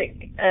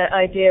basic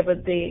idea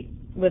with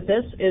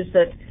this is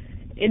that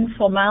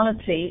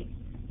informality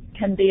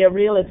can be a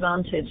real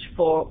advantage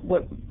for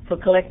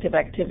collective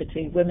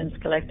activity, women's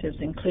collectives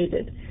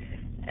included,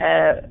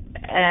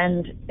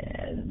 and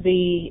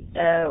the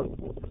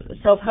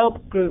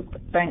self-help group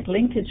bank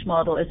linkage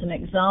model is an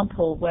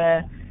example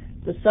where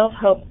the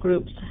self-help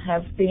groups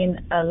have been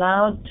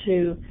allowed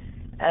to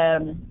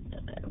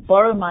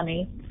borrow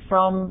money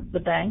from the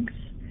banks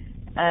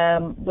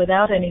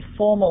without any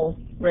formal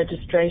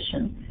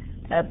registration,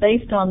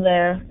 based on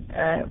their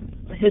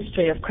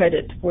history of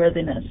credit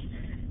worthiness.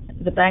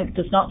 The bank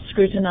does not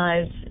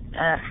scrutinize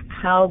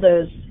how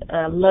those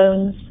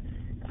loans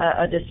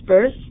are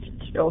dispersed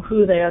or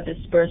who they are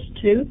dispersed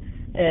to.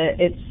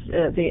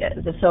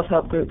 The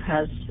self-help group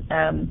has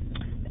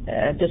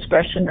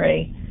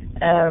discretionary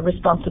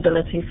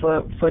responsibility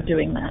for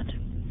doing that.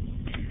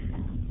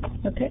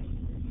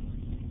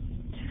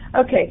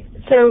 Okay.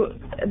 So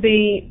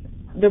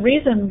the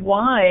reason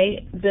why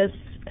this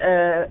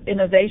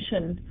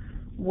innovation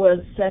was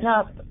set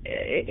up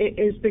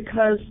is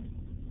because,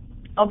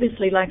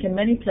 obviously, like in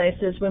many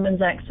places,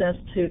 women's access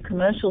to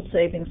commercial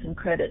savings and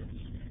credit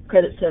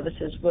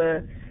services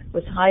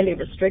was highly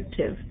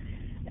restrictive.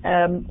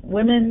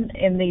 Women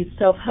in these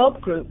self-help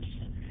groups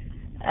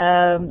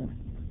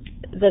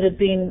that had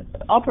been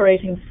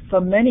operating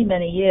for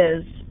many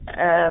years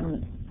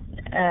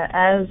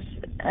as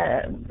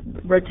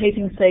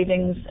rotating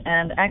savings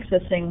and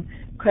accessing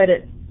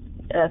credit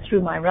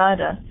through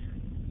Myradha.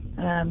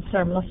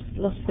 Sorry,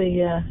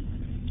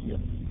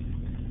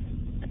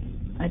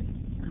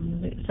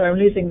 I'm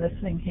losing this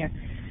thing here.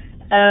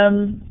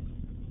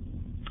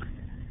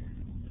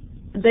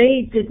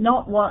 They did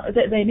not want.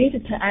 They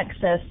needed to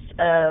access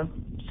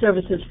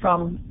services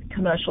from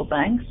commercial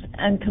banks,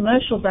 and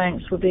commercial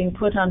banks were being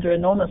put under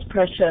enormous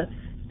pressure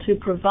to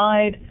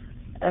provide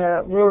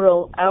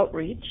rural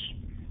outreach.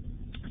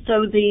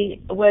 So the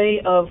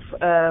way of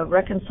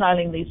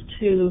reconciling these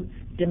two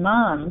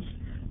demands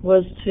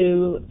was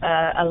to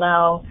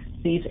allow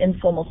these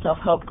informal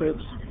self-help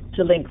groups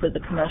to link with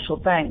the commercial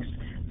banks.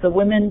 The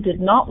women did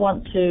not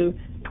want to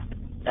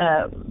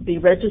be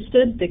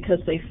registered because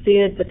they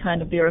feared the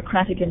kind of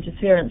bureaucratic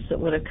interference that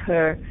would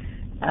occur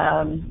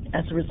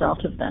as a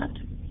result of that.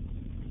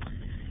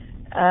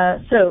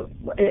 So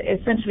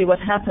essentially what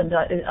happened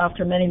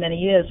after many, many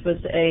years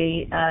was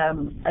a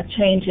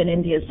change in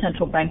India's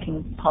central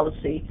banking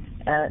policy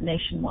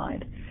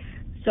nationwide.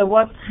 So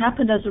what's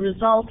happened as a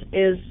result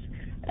is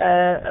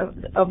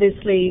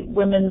obviously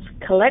women's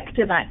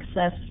collective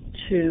access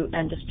to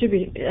and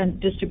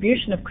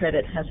distribution of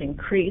credit has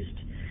increased.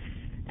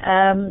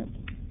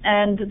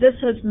 And this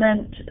has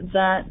meant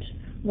that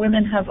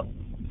women have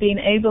been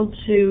able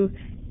to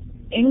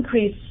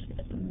increase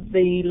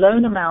the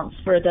loan amounts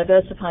for a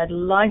diversified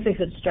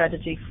livelihood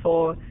strategy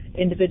for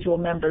individual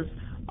members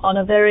on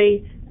a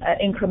very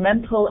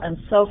incremental and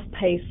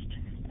self-paced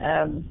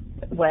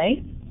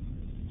way.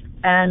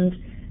 And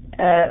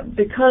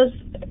because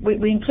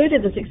we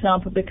included this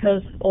example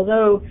because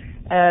although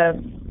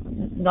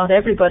not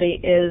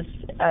everybody is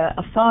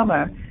a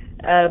farmer,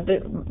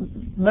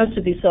 most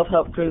of these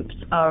self-help groups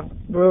are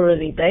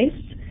rurally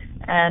based,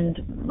 and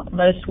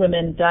most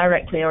women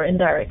directly or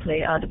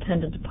indirectly are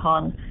dependent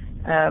upon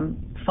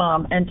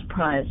farm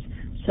enterprise.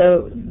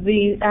 So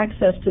the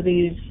access to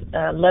these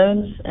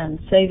loans and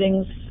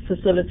savings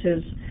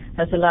facilities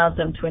has allowed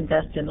them to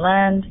invest in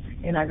land,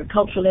 in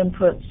agricultural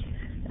inputs,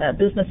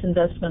 business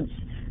investments,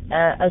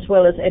 as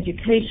well as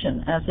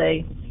education as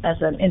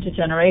an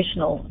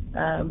intergenerational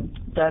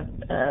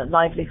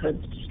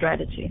livelihood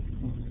strategy.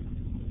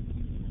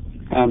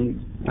 Thanks.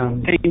 And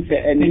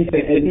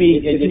let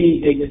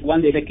me take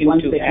 1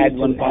 second to add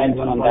one point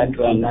on that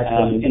one.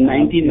 In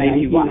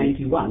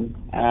 1991,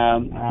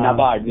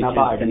 NABARD, which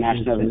is the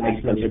National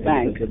Agriculture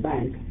Bank,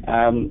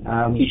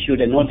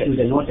 issued a notice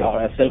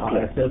or a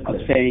circular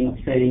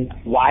saying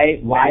why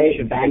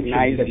should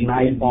recognize the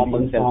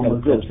informal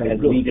self-help groups as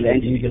legal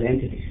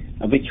entities,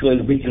 which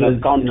was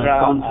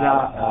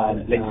contra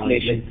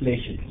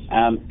legislation.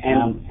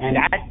 And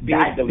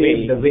that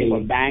paved the way for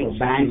banks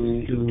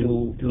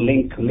to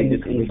link with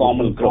this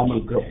informal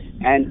group.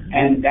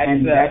 And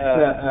that's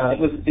it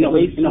was in a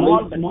way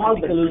small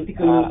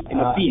critical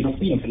piece of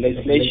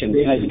legislation.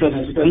 It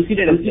was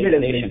considered as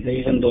legislation,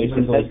 even though it's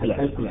a circular.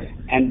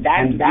 And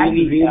that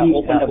really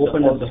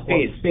opened up the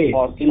space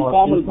for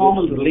informal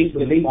groups to link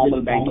with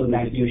formal banking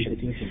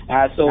institutions.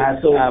 So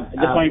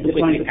just wanted to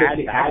quickly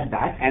add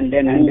that, and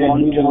then move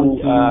on to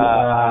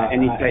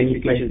any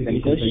clarifications and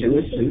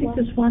questions.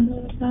 This one,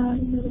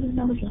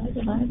 that was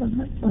live on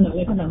that? Oh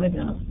no, maybe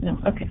not. No,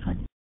 okay,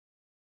 fine.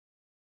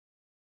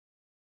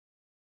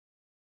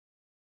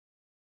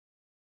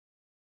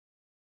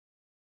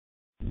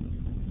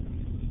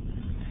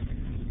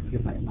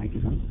 Your mic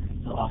is on.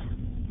 Oh,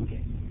 awesome.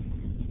 Okay.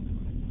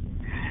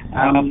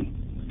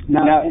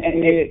 Now,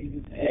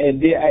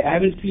 I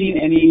haven't seen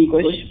any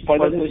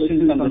further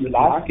questions on the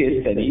last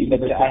case study, but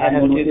I have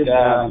noted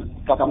a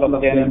couple of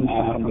them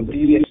from the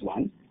previous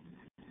one,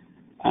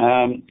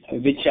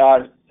 which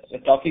are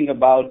talking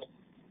about,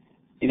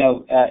 in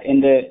the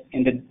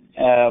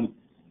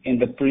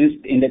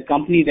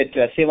company that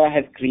Seva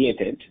has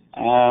created.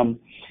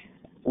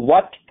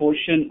 What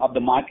portion of the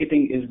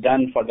marketing is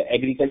done for the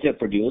agriculture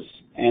produce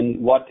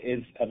and what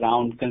is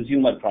around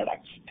consumer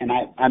products? And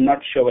I'm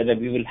not sure whether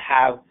we will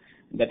have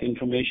that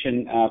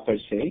information per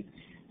se.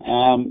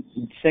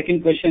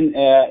 Second question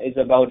is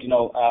about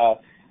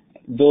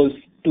those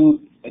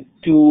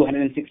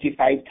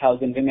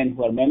 265,000 women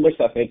who are members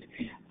of it.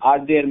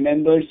 Are there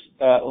members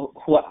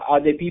are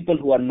there people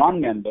who are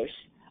non-members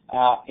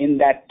in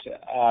that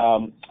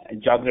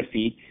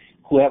geography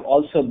who have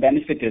also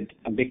benefited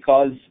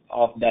because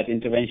of that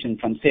intervention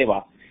from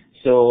Seva?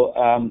 So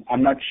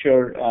I'm not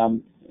sure.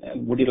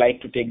 Would you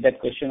like to take that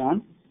question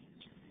on?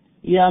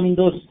 Yeah, I mean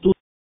those two.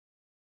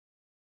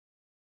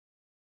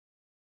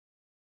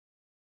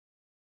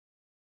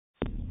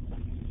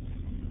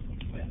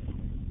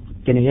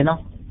 Can you hear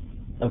now?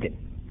 Okay.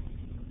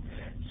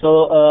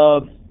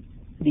 So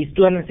these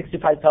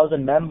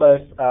 265,000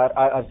 members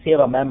are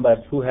Seva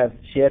members who have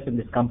shares in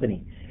this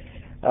company.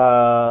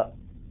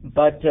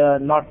 But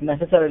not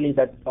necessarily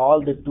that all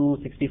the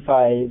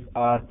 265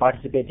 are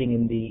participating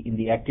in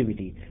the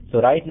activity. So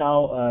right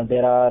now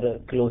there are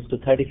close to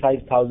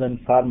 35,000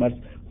 farmers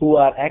who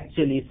are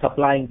actually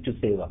supplying to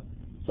Seva.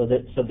 So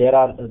there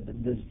are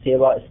the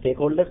Seva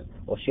stakeholders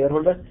or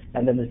shareholders,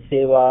 and then the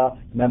Seva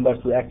members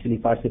who actually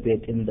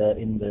participate in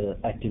the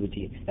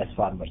activity as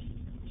farmers.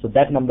 So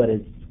that number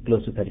is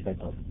close to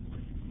 35,000.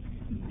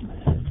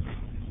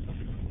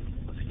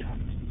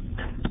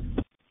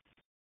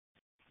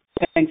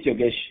 Thanks,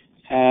 Yogesh.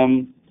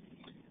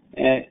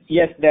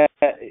 Yes,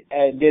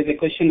 there's a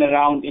question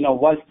around,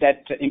 was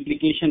that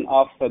implication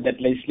of that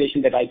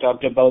legislation that I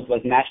talked about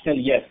was national?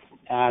 Yes,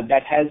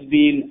 that has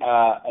been,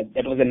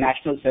 that was a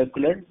national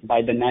circular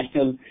by the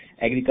National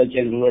Agriculture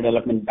and Rural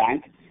Development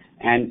Bank,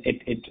 and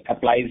it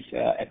applies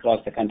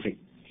across the country.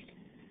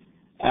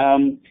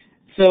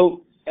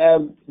 So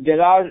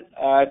there are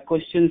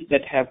questions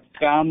that have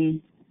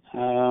come.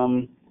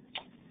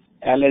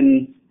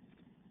 Alan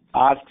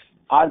asks,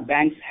 Are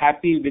banks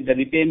happy with the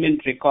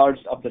repayment records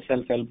of the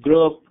self-help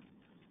group?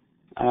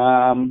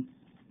 The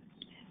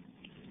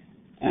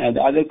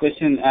other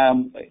question,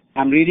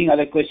 I'm reading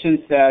other questions,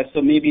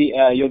 so maybe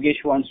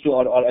Yogesh wants to,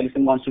 or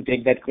Alison wants to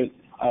take that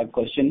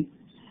question.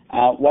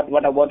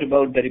 What about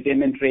the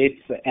repayment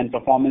rates and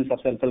performance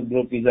of self-help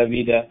group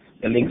vis-a-vis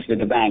the links with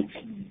the banks?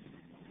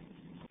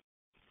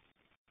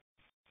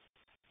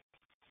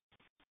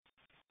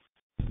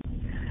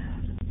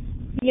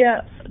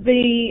 Yeah,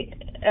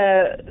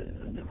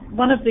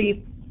 one of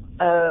the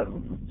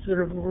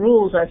sort of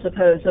rules, I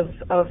suppose,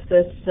 of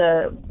this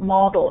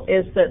model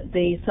is that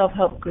the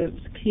self-help groups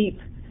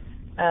keep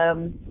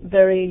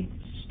very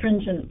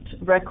stringent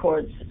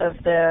records of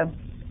their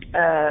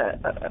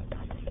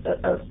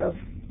of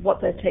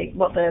what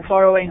they're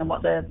borrowing and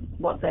what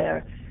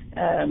they're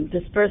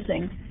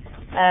dispersing,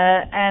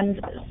 and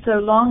so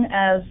long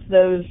as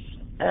those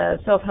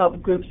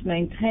self-help groups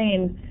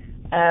maintain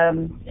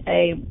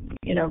a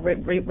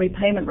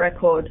repayment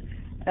record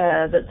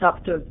that's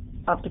up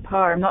to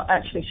par. I'm not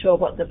actually sure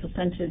what the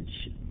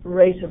percentage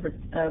rate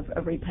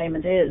of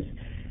repayment is.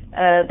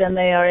 Then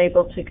they are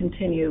able to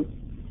continue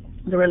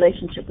the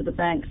relationship with the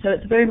bank. So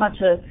it's very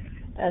much a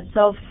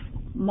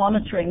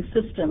self-monitoring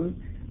system.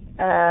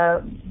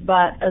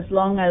 But as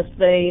long as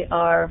they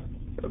are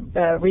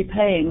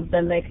repaying,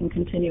 then they can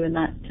continue in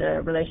that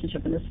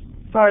relationship. And as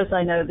far as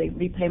I know, the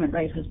repayment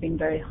rate has been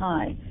very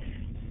high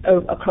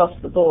across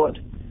the board.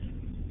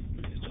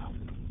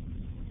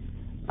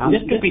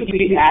 Just to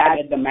quickly add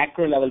at the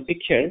macro level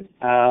picture,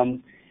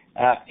 in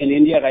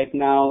India right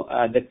now,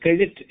 the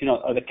credit,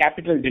 or the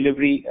capital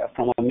delivery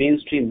from a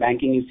mainstream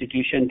banking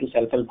institution to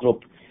self-help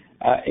group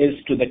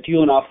is to the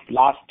tune of,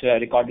 last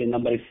recorded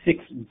number is $6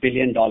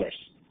 billion.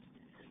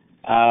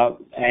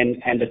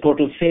 And the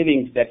total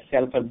savings that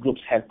self-help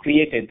groups have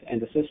created in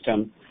the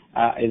system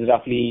is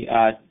roughly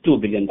 $2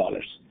 billion.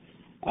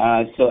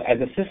 So as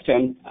a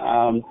system,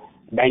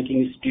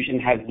 banking institution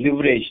has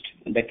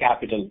leveraged the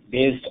capital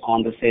based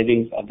on the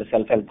savings of the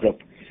self-help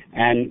group.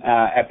 And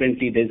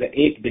apparently there's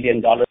 $8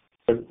 billion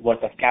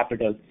worth of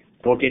capital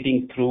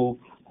rotating through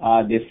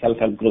these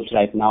self-help groups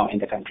right now in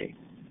the country.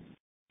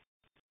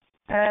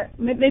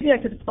 Maybe I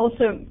could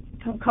also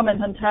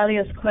comment on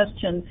Talia's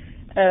question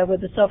with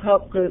the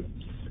self-help groups,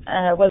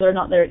 whether or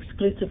not they're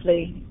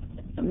exclusively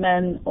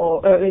men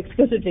or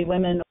exclusively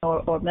women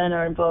or men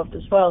are involved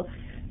as well.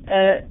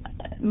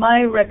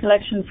 My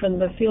recollection from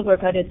the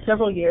fieldwork I did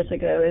several years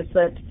ago is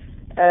that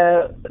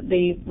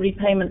the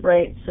repayment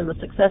rates and the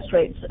success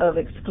rates of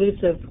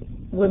exclusive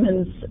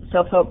women's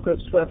self-help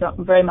groups were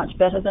very much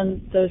better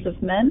than those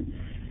of men.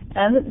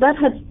 And that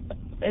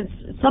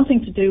it's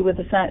something to do with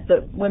the fact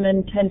that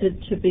women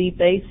tended to be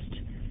based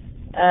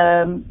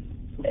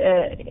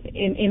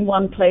in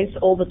one place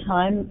all the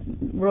time.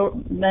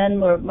 Men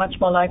were much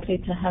more likely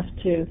to have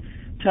to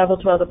travel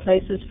to other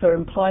places for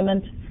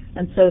employment,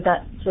 and so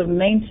that sort of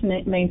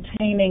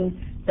maintaining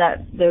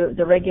that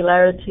the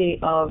regularity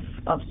of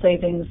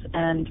savings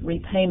and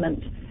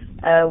repayment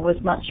was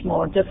much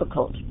more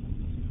difficult.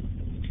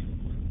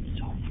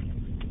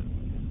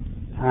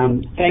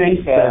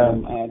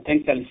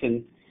 Thanks,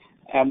 Alison.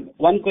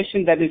 One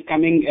question that is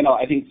coming,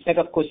 I think set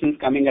of questions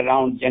coming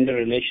around gender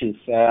relations,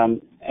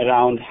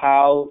 around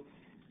how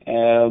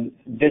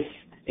this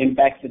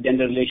impacts the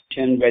gender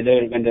relation,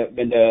 whether when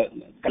the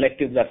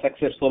collectives are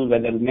successful,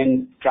 whether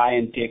men try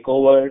and take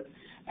over.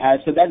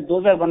 So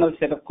those are one of the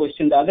set of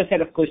questions. The other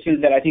set of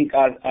questions that I think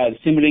are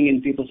simmering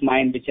in people's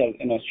mind, which are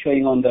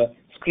showing on the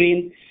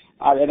screen,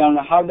 are around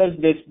how does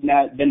this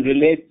then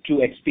relate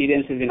to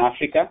experiences in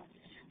Africa.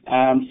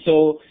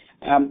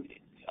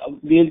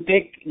 We'll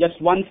take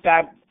just one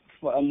stab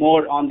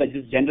more on the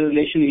just gender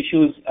relation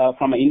issues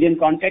from an Indian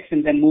context,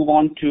 and then move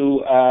on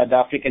to the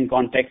African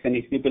context. And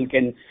if people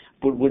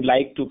would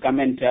like to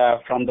comment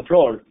from the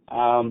floor,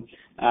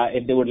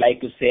 if they would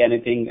like to say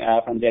anything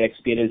from their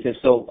experiences.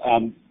 So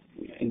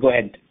go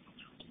ahead.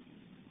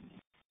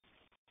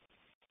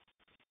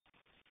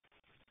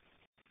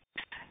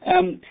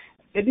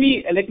 Let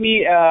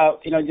me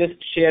just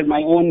share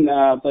my own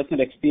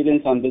personal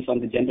experience on this, on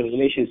the gender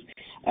relations.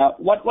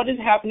 What is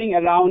happening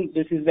around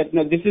this is that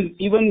this is,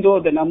 even though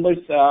the numbers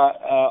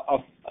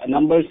of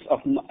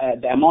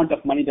the amount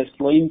of money that's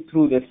flowing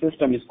through the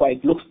system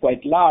looks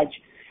quite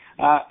large.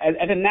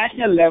 At a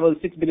national level,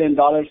 $6 billion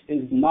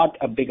is not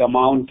a big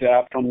amount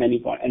from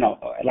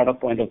a lot of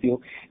point of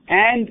view.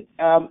 And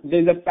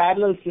there's a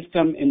parallel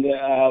system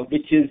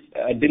which is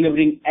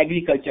delivering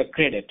agriculture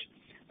credit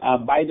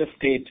by the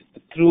state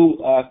through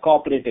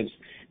cooperatives,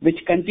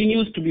 which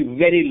continues to be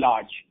very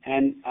large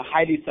and a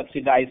highly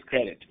subsidized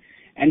credit.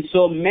 And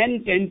so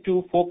men tend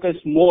to focus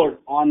more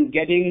on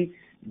getting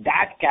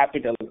that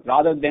capital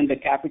rather than the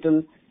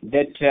capital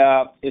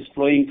that is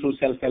flowing through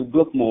self-help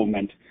group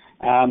movement.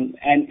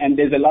 And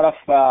there's a lot of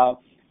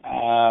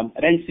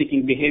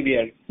rent-seeking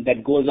behavior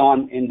that goes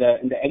on in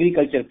the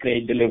agriculture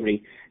credit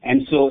delivery.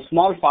 And so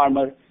small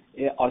farmer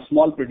or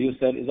small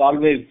producer is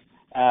always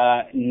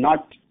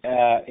not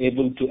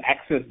able to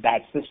access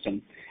that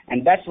system.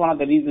 And that's one of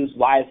the reasons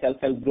why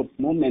self-help group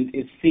movement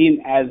is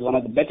seen as one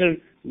of the better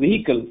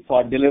vehicle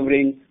for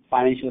delivering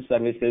financial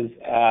services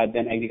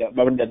than agriculture.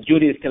 But the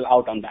jury is still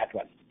out on that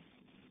one.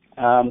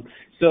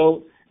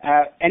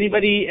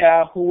 Anybody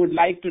who would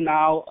like to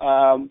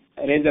now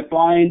raise a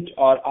point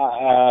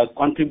or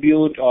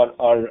contribute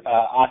or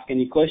ask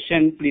any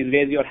question, please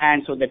raise your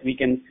hand so that we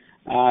can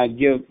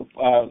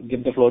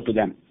give the floor to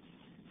them.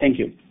 Thank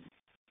you.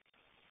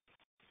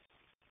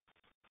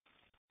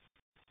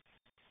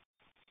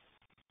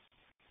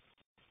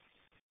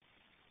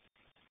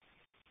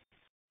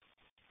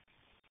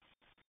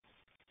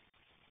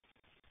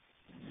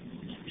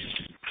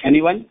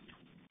 Anyone?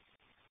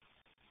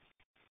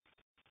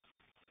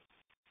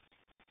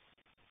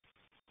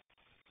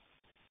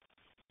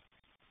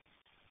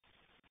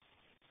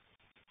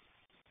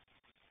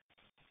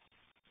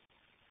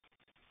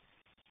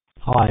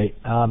 Hi,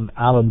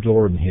 Alan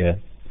Doran here.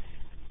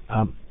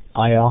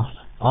 I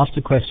asked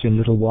a question a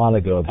little while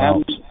ago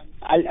about...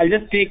 I'll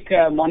just take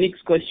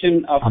Monique's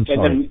question of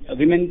whether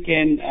women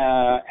can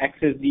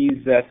access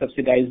these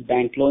subsidized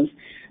bank loans.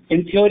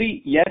 In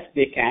theory, yes,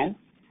 they can.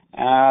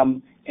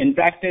 In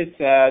practice,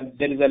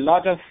 there is a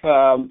lot of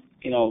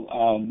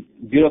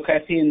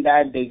bureaucracy in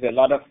that. There's a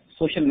lot of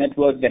social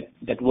network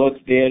that works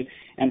there,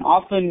 and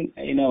often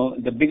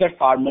the bigger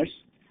farmers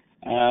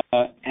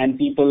and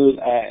people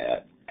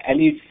at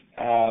least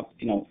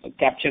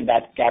capture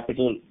that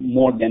capital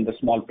more than the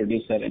small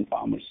producer and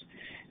farmers.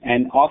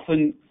 And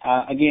often,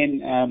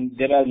 again,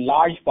 there are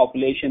large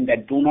populations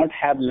that do not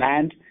have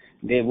land.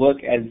 They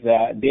work as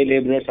day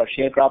laborers or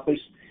sharecroppers,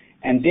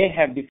 and they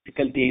have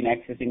difficulty in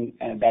accessing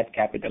that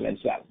capital as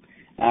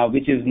well,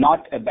 which is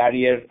not a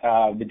barrier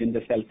within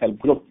the self-help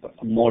group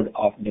mode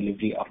of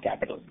delivery of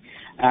capital.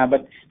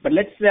 But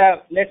let's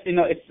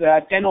it's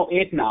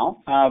 10:08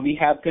 now. We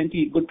have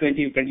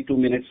 22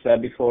 minutes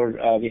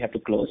before we have to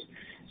close.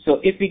 So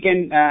if we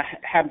can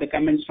have the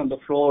comments from the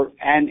floor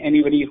and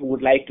anybody who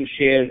would like to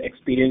share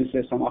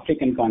experiences from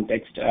African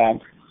context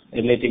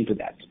relating to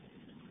that.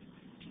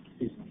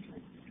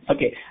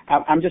 Okay,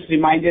 I'm just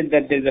reminded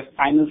that there's a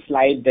final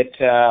slide that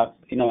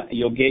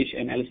Yogesh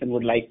and Alison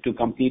would like to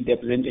complete their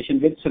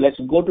presentation with. So let's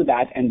go to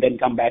that and then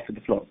come back to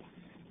the floor.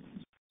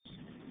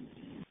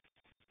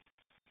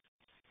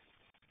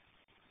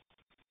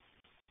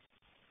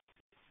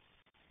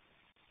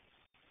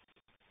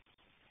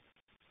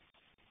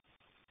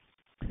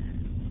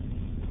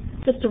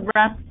 Just to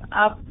wrap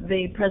up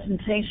the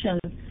presentation,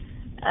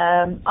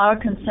 our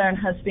concern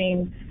has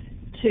been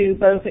to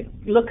both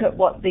look at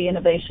what the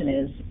innovation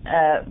is,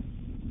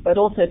 but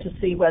also to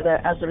see whether,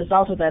 as a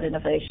result of that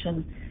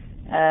innovation,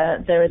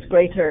 there is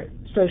greater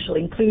social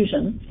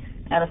inclusion.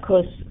 And of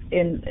course,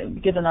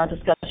 given our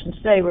discussion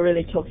today, we're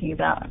really talking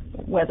about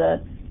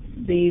whether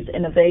these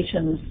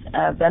innovations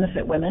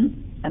benefit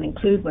women and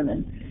include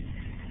women.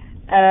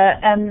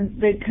 And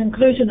the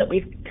conclusion that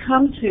we've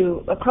come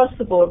to across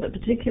the board, but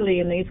particularly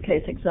in these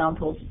case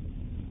examples,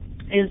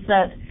 is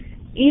that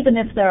even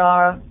if there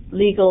are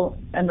legal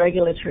and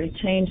regulatory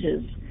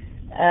changes,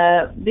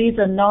 these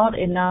are not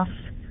enough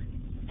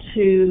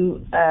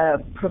to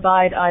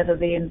provide either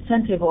the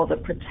incentive or the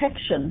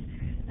protection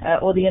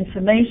or the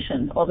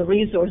information or the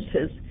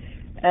resources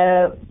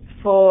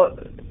for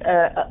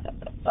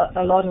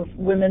a lot of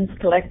women's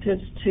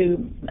collectives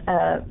to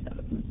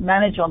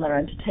manage on their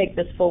own, to take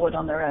this forward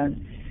on their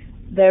own.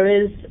 There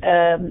is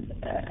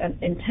an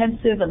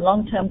intensive and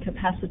long-term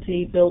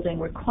capacity building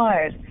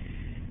required.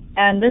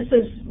 And this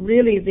is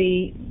really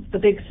the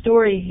big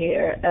story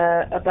here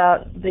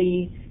about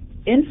the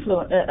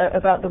influence,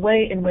 about the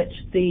way in which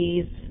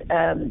these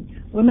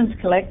women's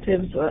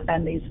collectives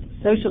and these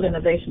social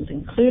innovations,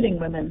 including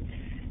women,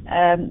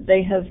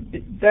 they have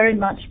very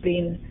much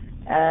been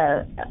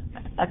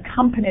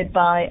accompanied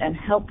by and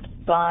helped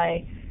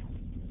by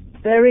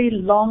very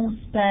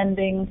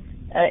long-standing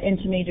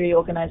intermediary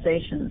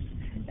organizations.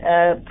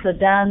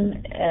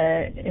 Pradhan,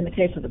 in the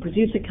case of the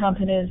producer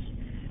companies,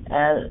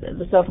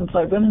 the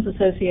Self-Employed Women's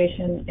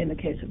Association in the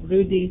case of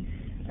Rudy,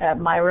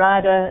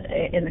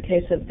 Myrada in the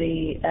case of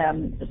the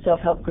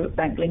self-help group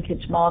bank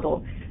linkage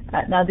model.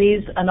 Now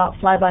these are not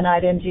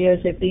fly-by-night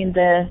NGOs. They've been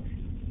there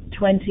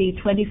 20,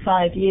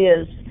 25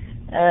 years,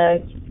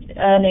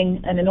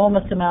 earning an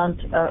enormous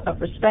amount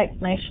of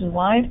respect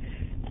nationwide,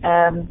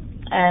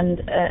 and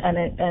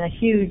a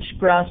huge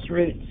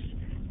grassroots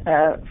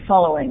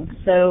following.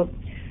 So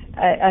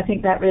I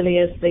think that really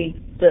is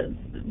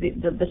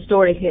the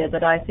story here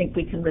that I think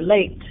we can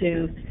relate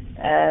to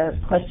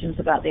questions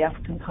about the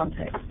African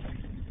context.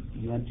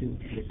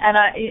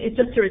 And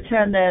just to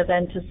return there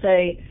then to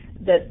say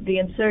that the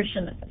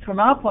insertion, from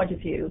our point of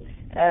view,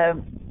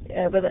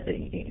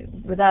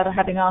 without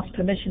having asked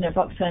permission of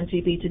Oxfam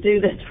GB to do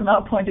this, from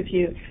our point of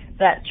view,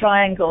 that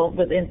triangle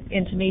with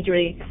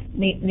intermediary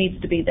needs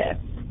to be there.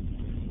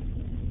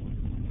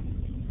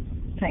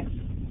 Thanks.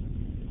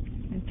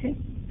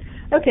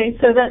 Okay,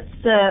 so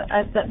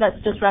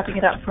that's just wrapping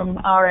it up from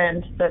our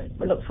end, but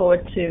we look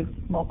forward to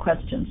more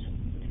questions.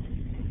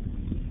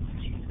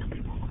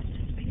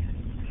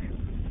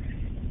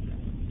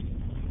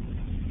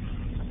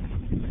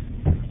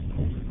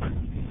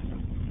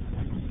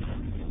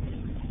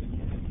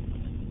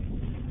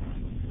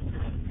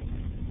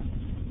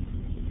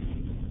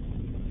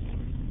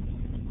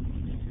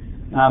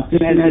 This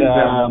is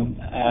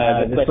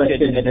the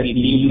question that we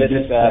leave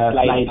this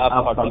slide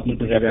up for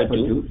people to refer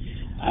to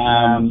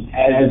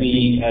as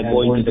we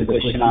go into the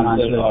question,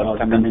 answer, or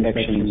comment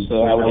section.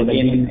 So I would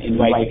again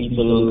invite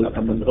people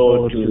from the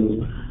floor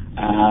to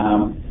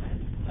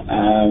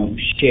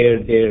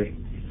share their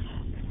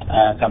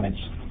comments.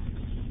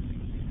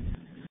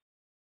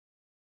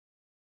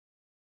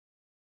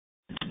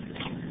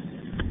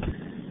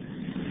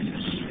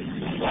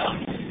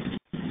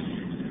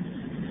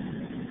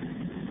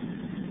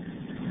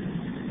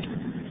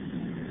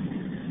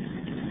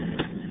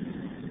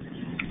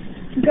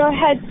 Go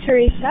ahead,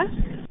 Teresa.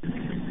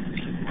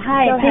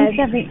 Hi,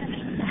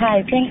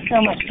 thanks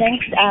so much.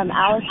 Thanks,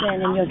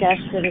 Allison and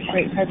Yogesh, for this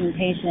great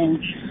presentation.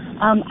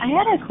 I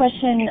had a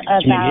question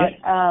about,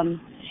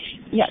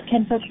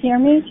 can folks hear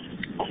me?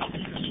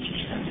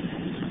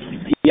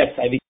 Yes,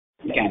 I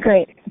can.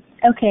 Great.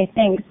 Okay,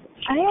 thanks.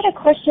 I had a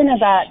question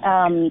about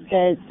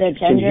the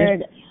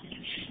gendered.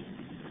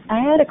 I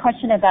had a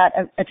question about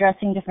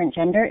addressing different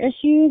gender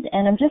issues,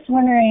 and I'm just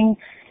wondering,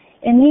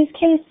 in these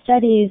case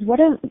studies,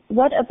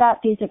 what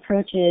about these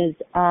approaches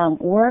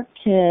work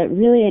to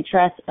really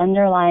address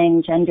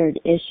underlying gendered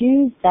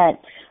issues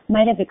that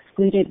might have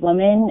excluded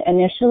women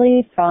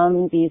initially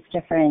from these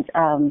different,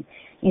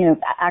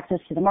 access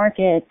to the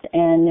market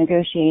and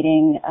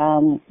negotiating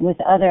with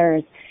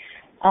others?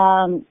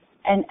 And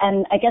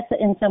I guess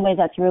in some ways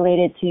that's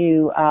related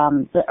to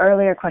the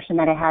earlier question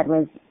that I had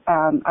was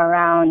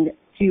around,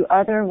 do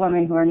other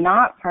women who are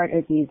not part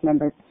of these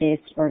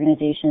member-based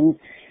organizations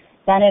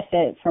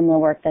benefit from the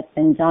work that's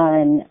been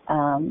done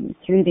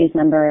through these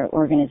member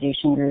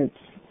organization groups?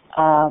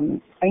 Are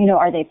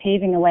they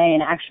paving the way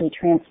and actually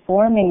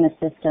transforming the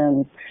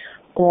systems,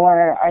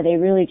 or are they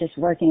really just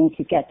working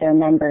to get their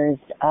members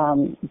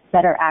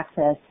better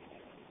access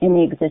in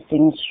the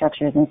existing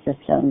structures and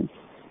systems?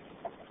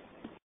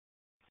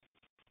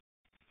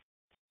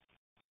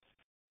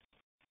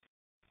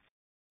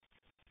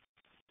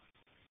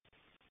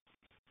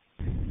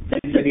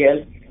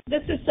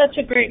 This is such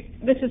a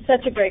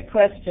great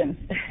question.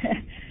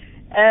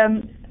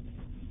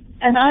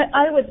 And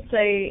I would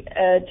say,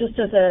 just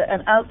as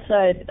an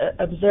outside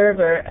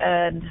observer,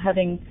 and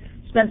having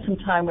spent some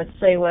time with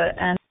SEWA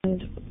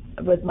and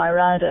with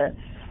Myrada,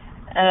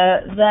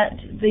 that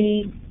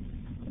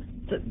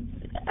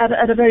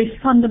at a very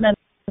fundamental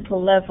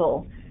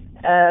level,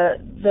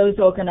 those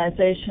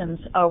organizations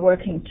are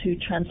working to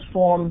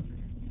transform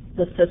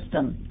the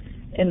system,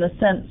 in the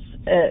sense,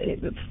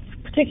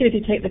 particularly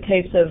if you take the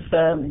case of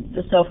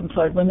the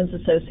Self-Employed Women's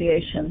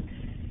Association,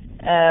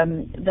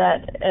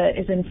 that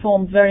is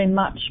informed very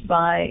much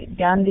by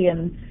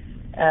Gandhian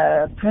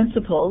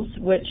principles,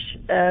 which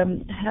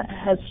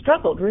has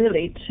struggled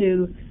really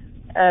to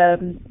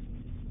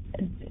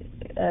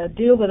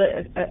deal with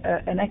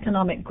an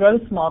economic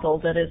growth model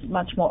that is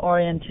much more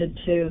oriented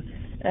to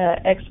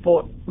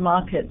export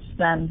markets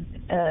than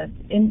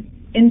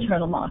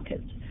internal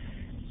markets.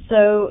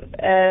 So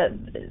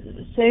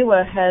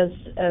SEWA has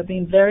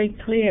been very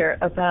clear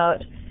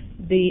about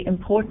the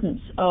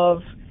importance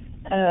of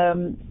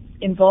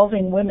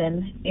involving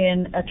women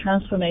in a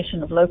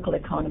transformation of local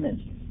economies,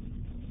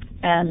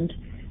 and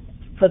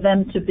for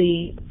them to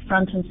be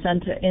front and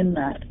center in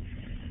that.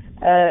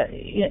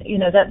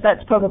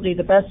 That's probably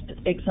the best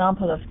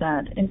example of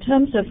that. In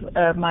terms of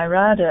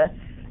Myrada,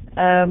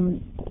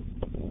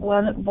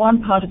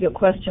 one part of your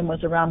question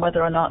was around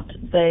whether or not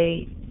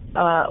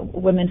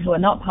women who are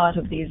not part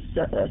of these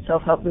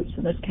self-help groups,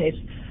 in this case,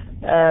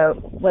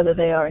 whether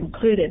they are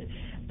included.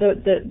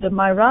 The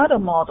Myrada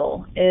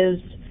model is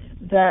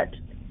that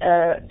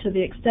to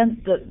the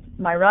extent that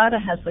Myrada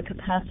has the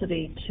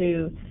capacity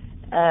to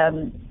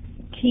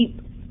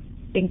keep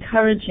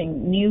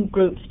encouraging new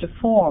groups to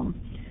form,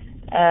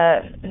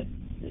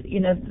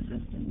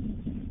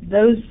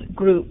 those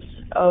groups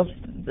of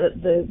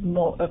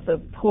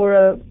the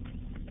poorer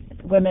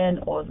women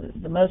or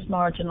the most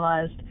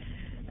marginalized,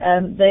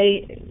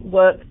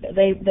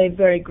 they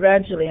very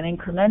gradually and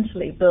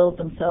incrementally build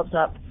themselves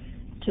up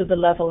to the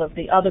level of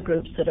the other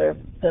groups that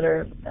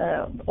are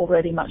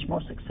already much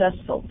more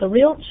successful. The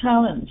real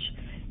challenge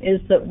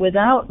is that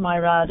without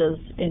Myrada's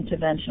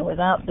intervention,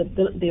 without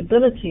the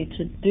ability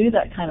to do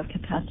that kind of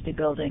capacity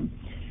building,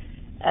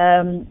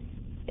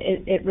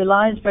 it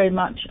relies very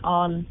much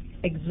on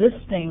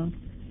existing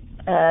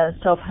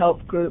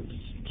self-help groups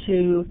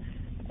to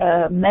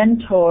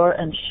mentor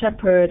and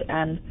shepherd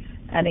and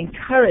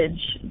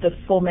encourage the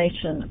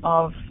formation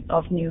of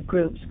new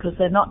groups, because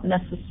they're not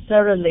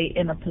necessarily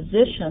in a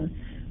position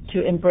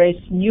to embrace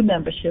new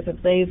membership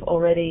if they've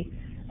already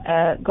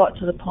got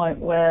to the point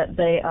where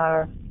they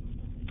are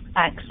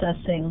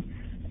accessing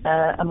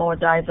a more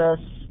diverse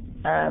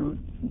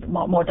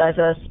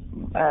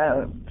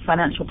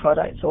financial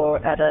products,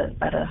 or at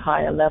a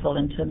higher level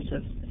in terms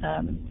of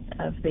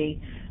the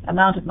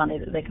amount of money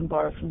that they can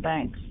borrow from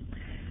banks.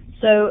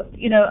 So,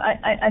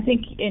 I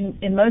think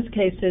in most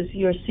cases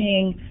you're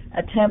seeing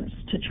attempts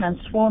to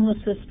transform the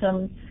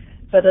system,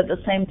 but at the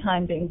same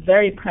time being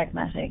very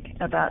pragmatic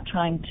about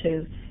trying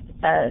to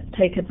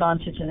take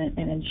advantage and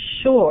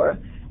ensure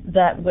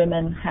that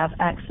women have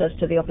access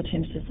to the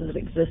opportunities that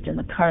exist in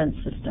the current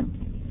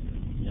system.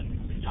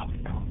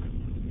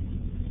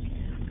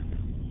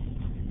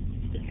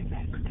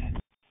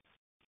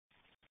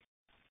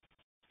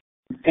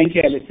 Thank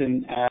you,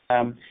 Alison.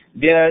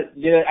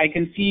 I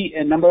can see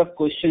a number of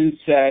questions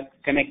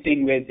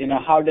connecting with,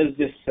 how does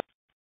this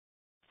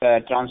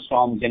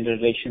transform gender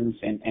relations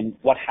and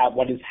what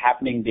is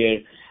happening there.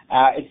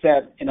 It's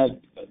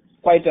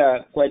quite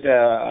a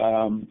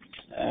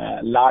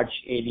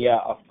large area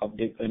of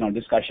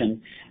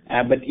discussion.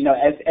 But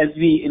as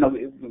we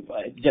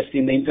just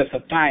in the interest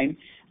of time,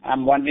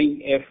 I'm wondering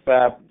if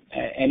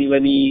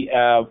anybody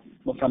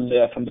from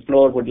the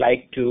floor would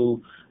like to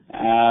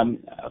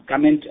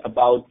comment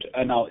about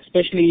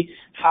especially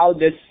how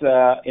this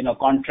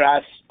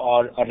contrasts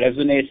or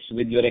resonates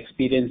with your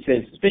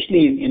experiences,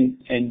 especially in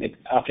the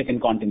African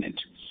continent.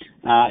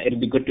 It'll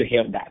be good to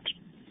hear that.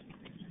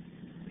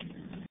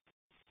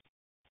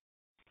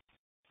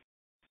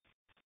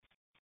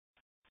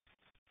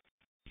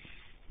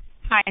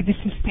 Hi, this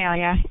is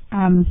Thalia.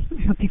 I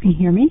hope you can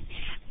hear me.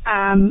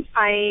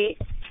 I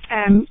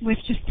was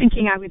just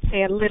thinking I would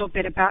say a little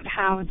bit about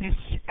how this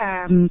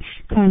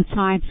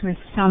coincides with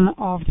some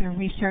of the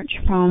research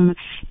from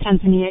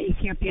Tanzania,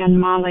 Ethiopia, and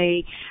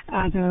Mali,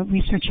 the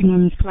Researching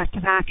Women's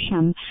Collective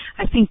Action.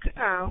 I think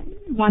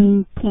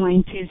one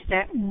point is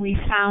that we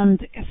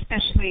found,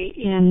 especially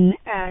in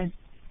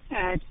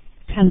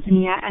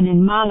Tanzania and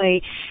in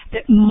Mali,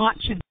 that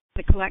much of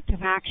the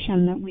collective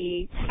action that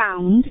we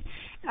found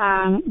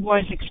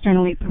was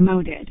externally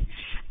promoted.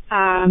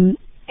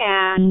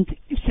 And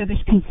so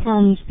this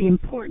confirms the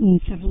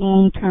importance of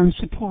long-term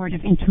support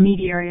of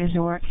intermediaries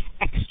or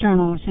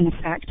externals, in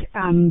effect,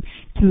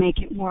 to make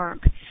it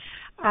work.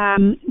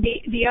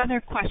 The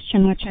other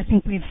question, which I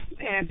think we've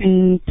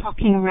been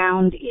talking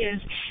around, is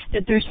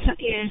that there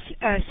is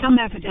some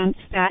evidence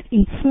that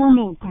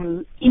informal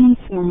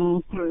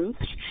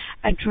groups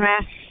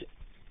address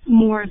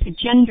more of the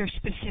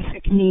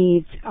gender-specific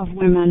needs of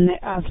women,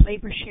 of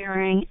labor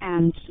sharing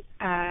and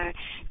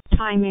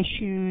time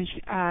issues,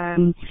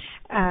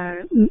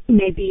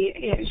 maybe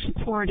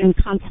support and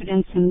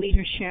confidence and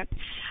leadership,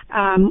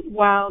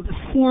 while the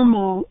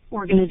formal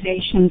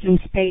organizations and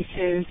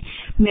spaces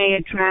may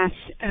address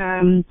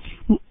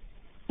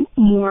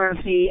more of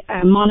the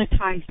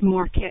monetized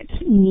market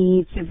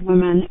needs of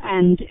women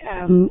and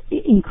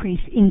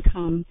increase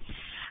income.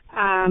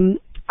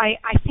 I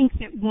think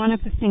that one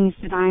of the things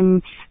that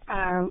I'm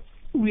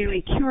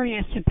really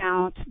curious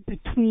about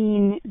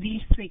between these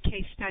three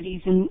case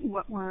studies and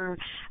what we're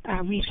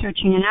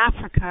researching in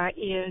Africa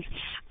is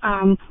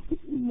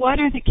what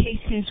are the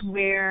cases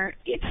where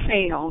it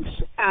fails?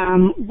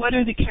 What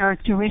are the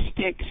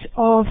characteristics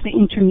of the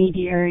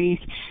intermediaries,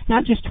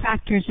 not just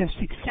factors of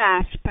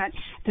success, but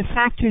the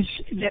factors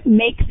that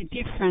make the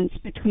difference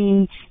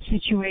between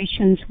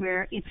situations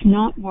where it's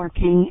not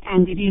working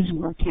and it is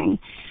working?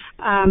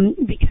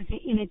 Because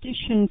in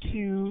addition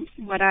to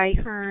what I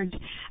heard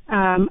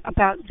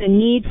about the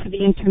need for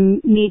the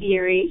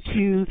intermediary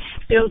to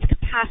build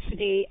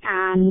capacity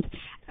and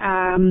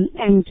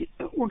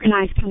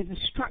organize kind of the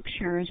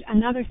structures,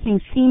 another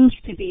thing seems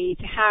to be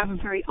to have a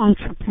very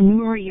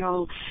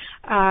entrepreneurial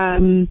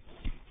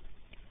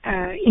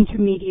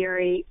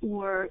intermediary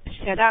or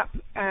set up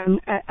an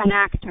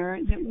actor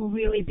that will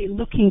really be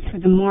looking for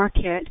the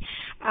market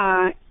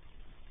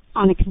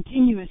on a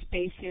continuous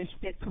basis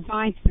that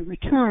provides the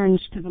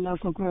returns to the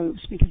local groups,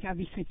 because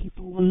obviously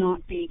people will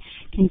not be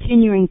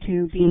continuing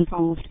to be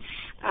involved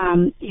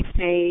if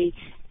they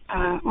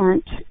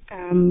aren't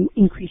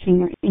increasing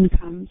their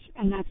incomes,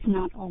 and that's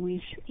not always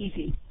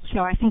easy. So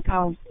I think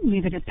I'll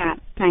leave it at that.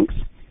 Thanks.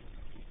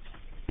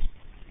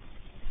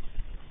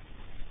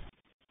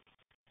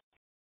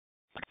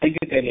 Thank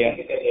you, Talia.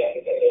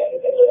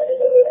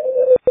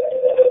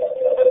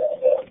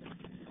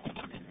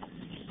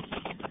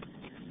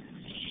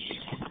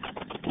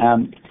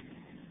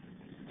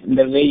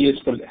 They're very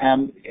useful.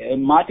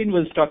 Martin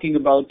was talking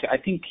about, I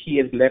think he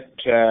has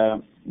left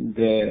the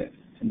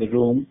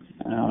room.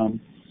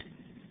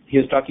 He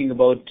was talking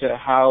about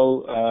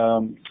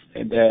how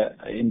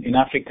in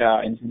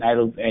Africa, in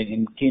Nairobi,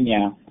 in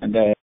Kenya, and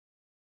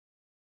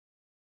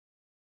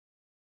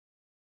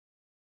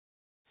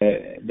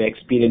the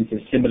experience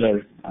is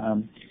similar.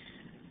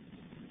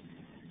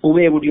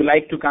 Uwe, would you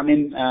like to come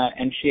in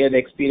and share the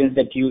experience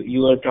that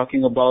you were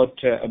talking about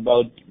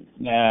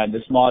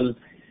the small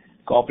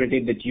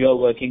cooperative that you are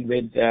working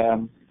with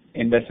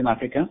in Western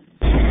Africa?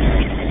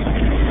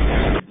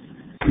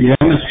 Yeah,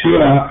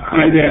 sure.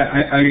 Hi there.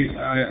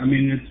 I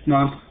mean, it's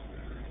not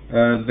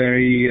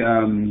very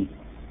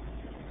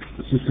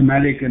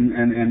systematic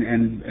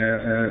and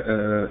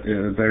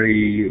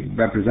very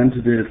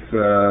representative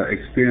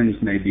experience,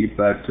 maybe,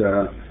 but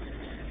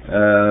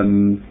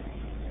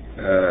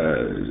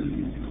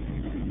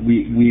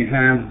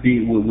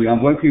we are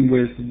working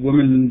with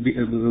women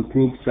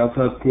groups,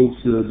 self-help groups,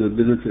 the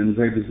Visit and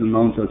Savings and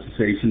Loans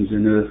associations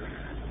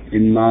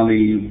in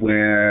Mali,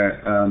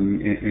 where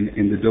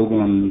in the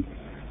Dogon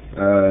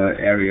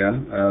area,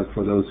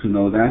 for those who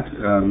know that.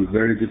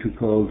 Very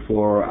difficult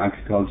for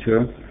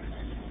agriculture.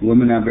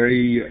 Women are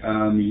very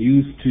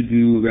used to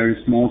do very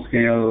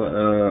small-scale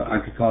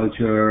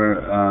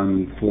agriculture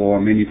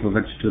mainly for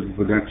vegetable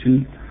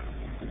production.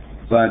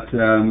 But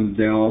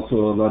there are also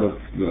a lot of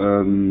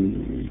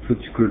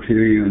food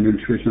security and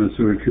nutritional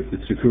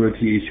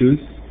security issues.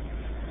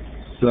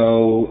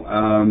 So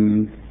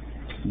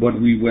what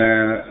we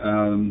were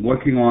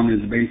working on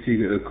is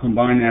basically a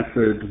combined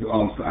effort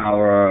of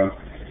our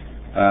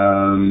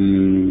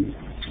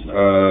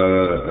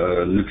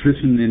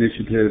nutrition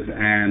initiative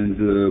and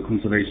the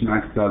conservation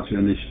agriculture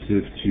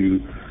initiative to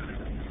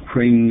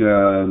bring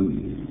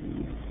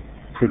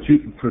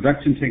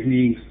production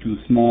techniques to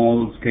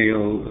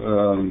small-scale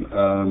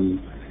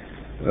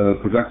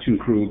production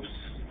groups,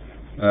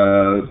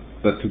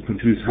 but to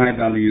produce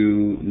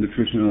high-value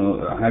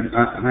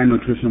high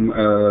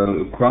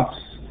nutritional crops,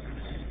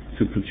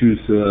 to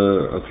produce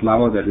a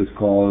flour that is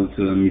called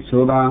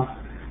misola,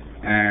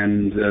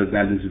 and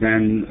that is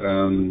then,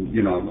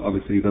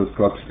 obviously those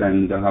crops,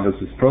 then the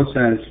harvest is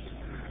processed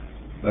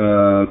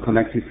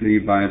collectively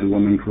by the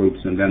women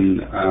groups and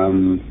then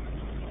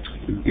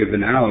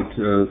given out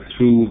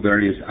through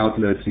various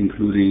outlets,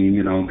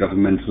 including,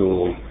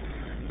 governmental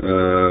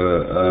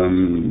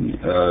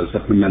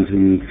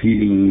supplementing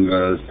feeding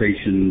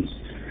stations,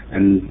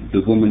 and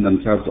the women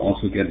themselves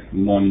also get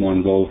more and more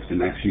involved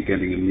in actually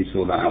getting a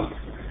misola out.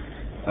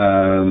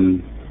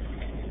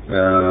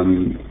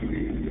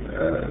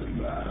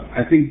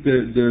 I think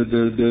the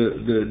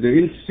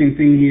interesting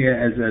thing here,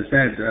 as I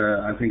said,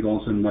 I think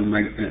also in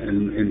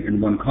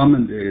one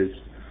comment is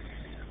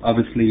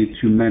obviously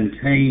to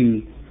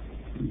maintain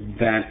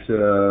that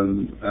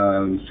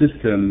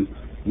system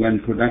when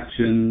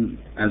production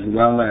as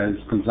well as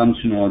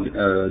consumption or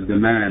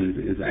demand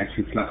is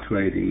actually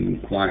fluctuating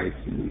quite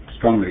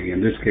strongly.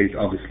 In this case,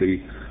 obviously,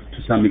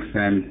 to some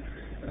extent,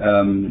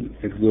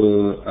 it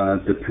will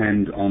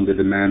depend on the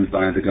demand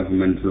by the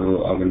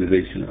governmental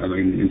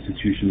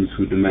institutions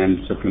who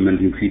demand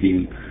supplementing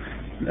feeding,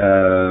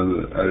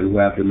 who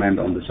have demand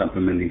on the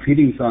supplementing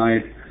feeding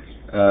side.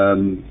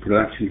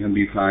 Production can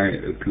be quite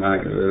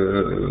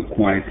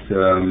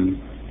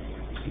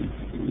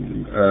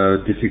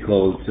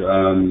difficult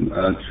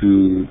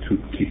to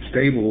keep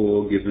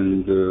stable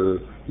given the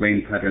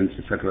rain patterns,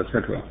 etc.,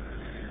 etc.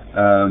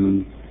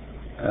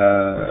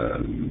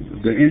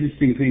 The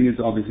interesting thing is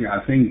obviously, I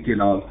think,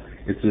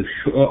 it's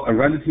a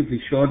relatively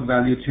short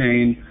value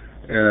chain.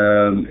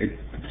 It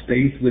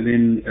stays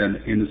within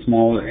in a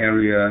small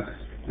area,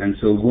 and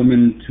so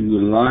women to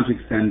a large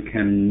extent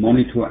can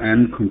monitor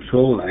and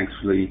control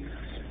actually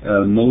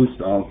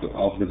most of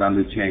the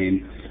value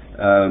chain,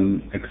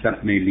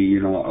 except maybe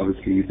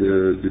obviously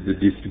the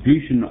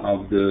distribution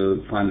of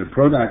the final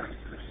product.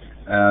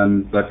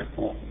 But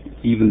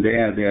even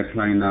there, they are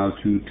trying now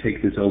to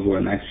take this over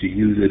and actually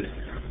use it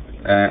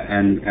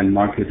and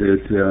market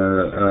it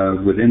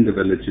within the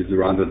villages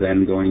rather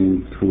than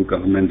going through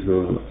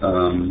governmental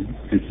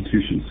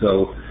institutions.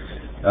 So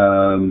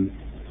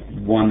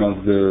one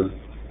of the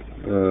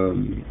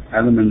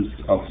elements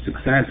of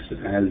success,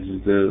 as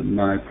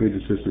my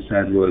predecessor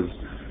said, was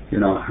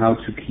how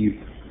to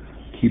keep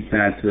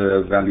that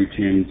value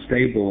chain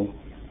stable,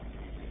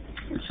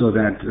 so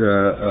that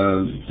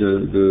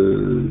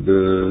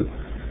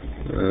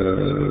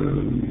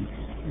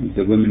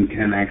the women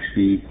can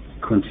actually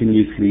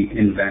continuously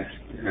invest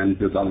and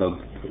develop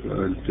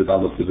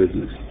the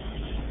business.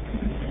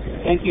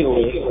 Thank you.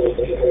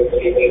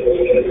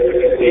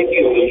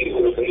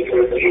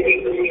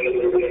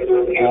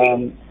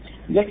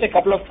 Just a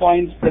couple of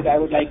points that I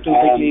would like to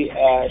quickly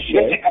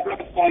share.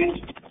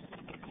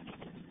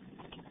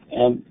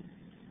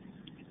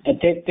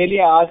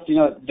 Telia asked,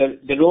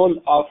 the role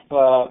of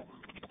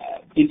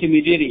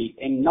intermediary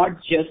in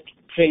not just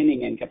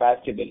training and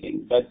capacity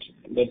building, but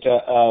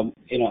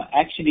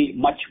actually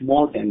much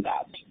more than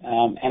that.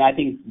 And I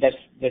think that's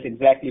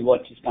exactly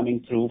what is coming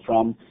through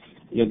from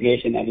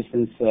Yogesh and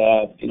Edison's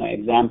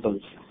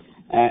examples.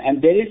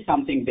 And there is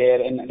something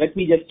there, and let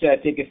me just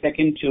take a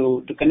second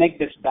to connect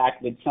this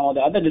back with some of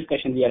the other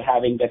discussions we are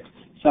having that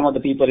some of the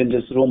people in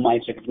this room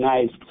might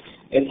recognize,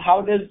 is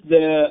how does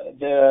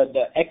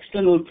the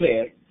external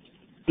player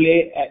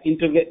play an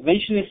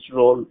interventionist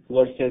role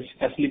versus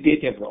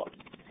facilitative role?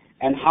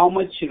 And how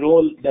much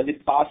role does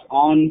it pass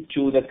on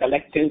to the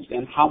collectives,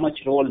 and how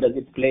much role does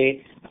it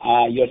play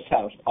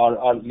yourself,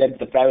 or let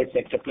the private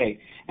sector play?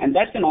 And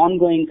that's an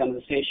ongoing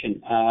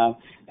conversation.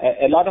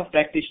 A lot of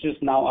practitioners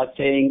now are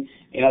saying,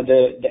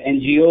 the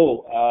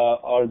NGO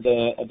or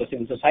the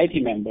civil society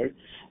member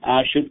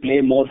should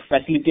play more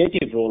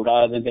facilitative role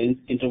rather than the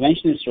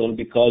interventionist role,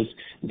 because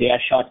they are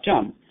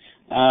short-term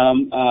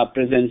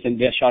presence and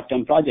they are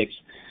short-term projects.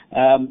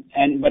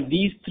 But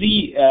these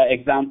three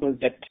examples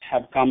that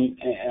have come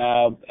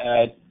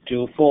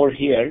to fore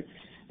here,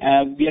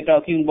 we are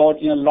talking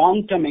about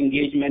long-term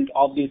engagement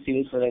of these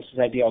civil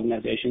society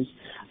organizations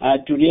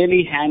to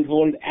really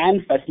handhold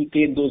and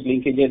facilitate those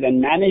linkages and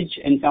manage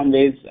in some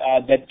ways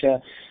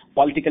that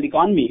political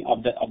economy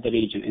of the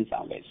region in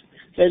some ways.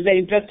 So it's an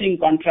interesting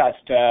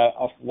contrast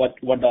of what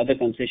the other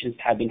conversations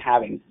have been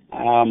having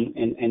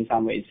in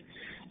some ways.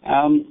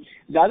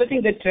 The other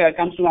thing that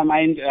comes to my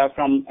mind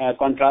from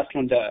contrast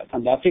from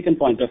the African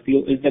point of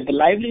view is that the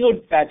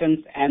livelihood patterns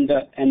and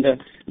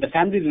the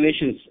family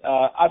relations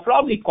are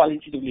probably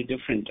qualitatively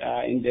different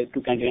in the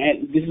two countries.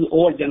 And this is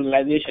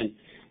overgeneralization,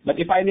 but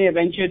if I may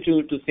venture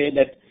to say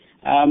that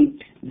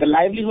the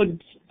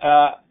livelihoods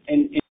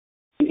in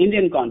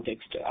Indian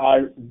context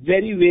are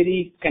very,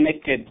 very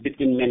connected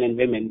between men and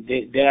women.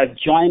 There are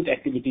joint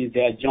activities,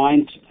 there are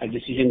joint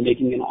decision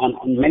making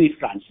on many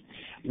fronts.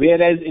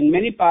 Whereas in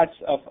many parts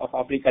of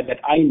Africa that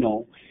I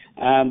know,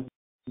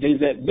 there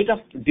is a bit of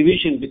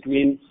division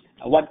between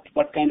what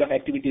kind of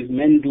activities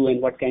men do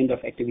and what kind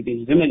of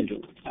activities women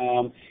do.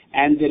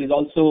 And there is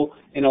also,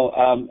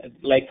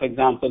 like for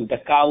example, the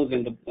cows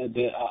and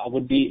the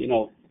would be,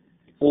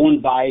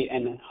 owned by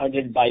and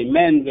herded by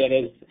men,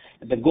 whereas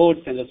the goats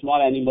and the small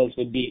animals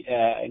would be,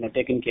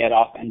 taken care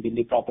of and be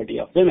the property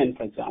of women,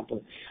 for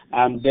example.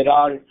 There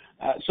are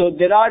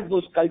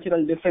those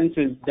cultural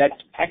differences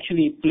that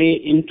actually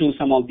play into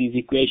some of these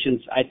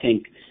equations, I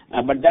think.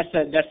 But that's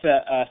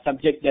a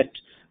subject that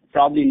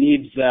probably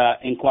needs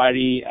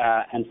inquiry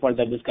and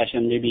further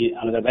discussion. Maybe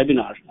another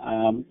webinar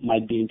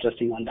might be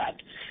interesting on that.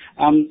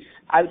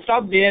 I'll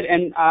stop there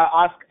and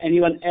ask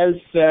anyone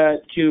else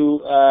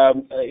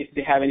if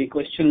they have any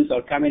questions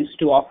or comments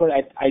to offer.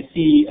 I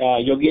see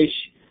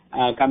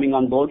Yogesh coming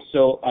on board.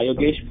 So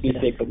Yogesh, please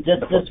take it.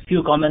 Just a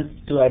few comments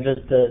to address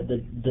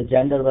the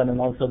gender one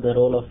and also the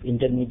role of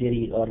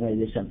intermediary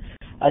organization.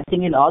 I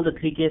think in all the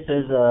three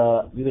cases,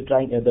 we were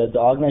trying. The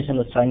organization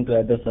was trying to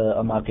address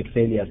a market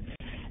failure,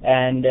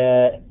 and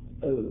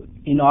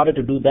in order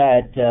to do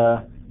that,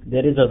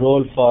 there is a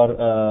role for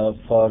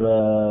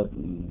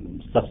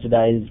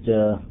subsidized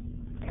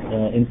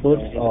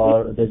inputs,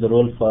 or there's a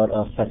role for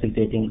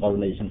facilitating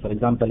organization. For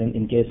example,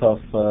 in case of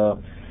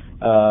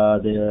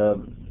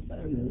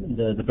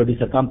the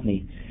producer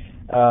company,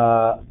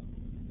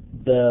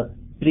 the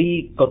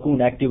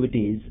pre-cocoon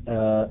activities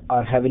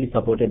are heavily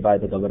supported by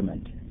the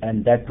government,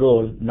 and that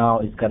role now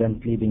is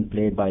currently being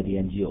played by the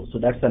NGO. So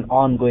that's an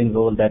ongoing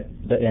role that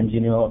the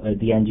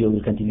NGO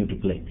will continue to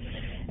play.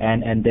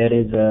 And there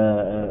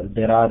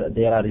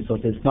are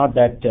resources. It's not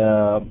that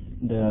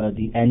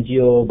the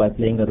NGO, by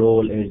playing a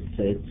role,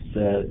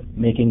 it's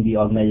making the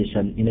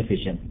organization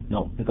inefficient.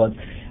 No, because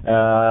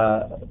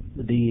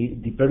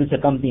the producer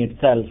company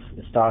itself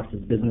starts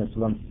its business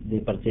once they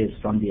purchase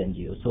from the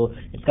NGO. So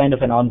it's kind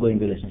of an ongoing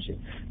relationship.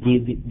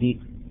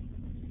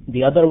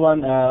 The other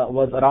one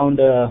was around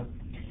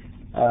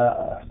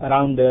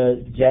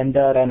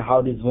gender and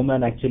how these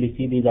women actually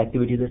see these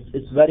activities.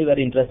 It's very,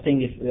 very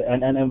interesting,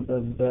 and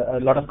a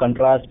lot of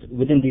contrast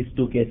within these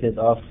two cases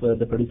of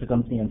the producer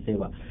company and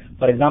Seva.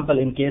 For example,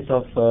 in case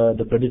of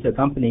the producer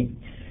company,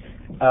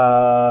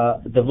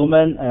 the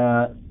woman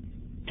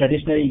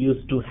traditionally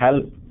used to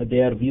help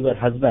their weaver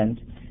husband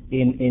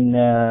in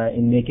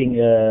making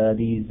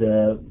these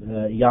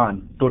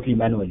yarn totally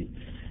manually.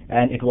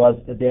 And it was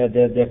their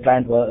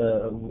clients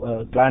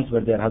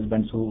were their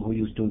husbands who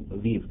used to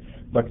weave.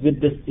 But with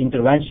this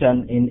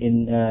intervention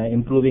in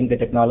improving the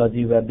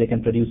technology where they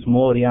can produce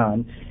more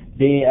yarn,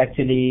 they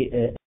actually,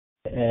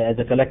 as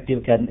a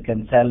collective,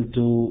 can sell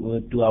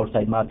to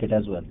outside market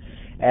as well.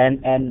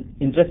 And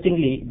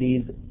interestingly,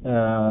 these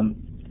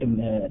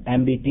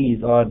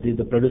MBTs or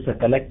the producer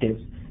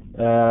collectives,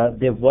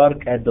 they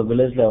work at the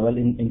village level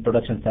in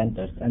production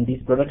centers, and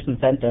these production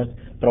centers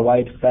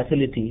provide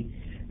facility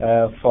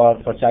for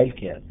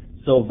childcare.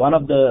 So one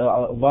out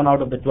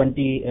of the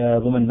 20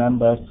 women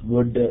members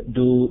would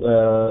do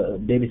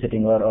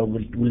babysitting or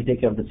will take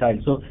care of the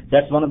child. So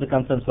that's one of the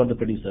concerns for the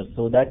producers.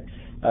 So that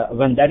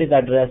when that is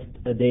addressed,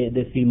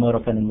 they see more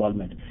of an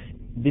involvement.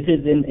 This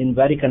is in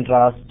very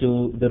contrast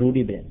to the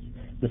Rudy Bains.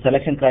 The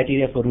selection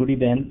criteria for Rudy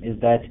Bain is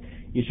that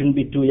you shouldn't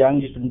be too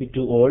young, you shouldn't be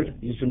too old,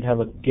 you shouldn't have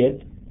a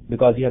kid,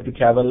 because you have to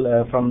travel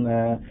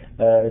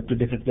to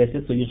different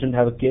places. So you shouldn't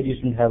have a kid, you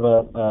shouldn't have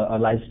a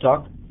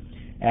livestock.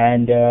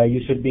 And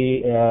you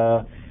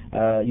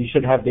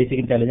should have basic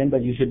intelligence,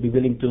 but you should be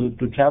willing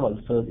to travel.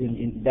 So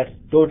that's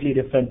totally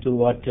different to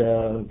what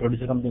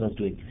producer company was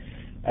doing.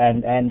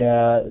 And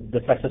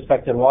the success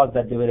factor was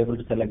that they were able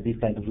to select these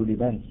kinds of Rudy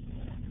Bains.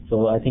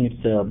 So I think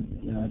it's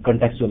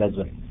contextual as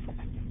well.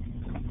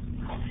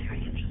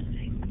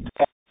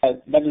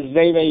 That is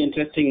very, very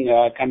interesting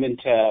comment,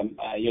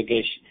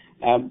 Yogesh.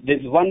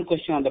 There's one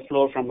question on the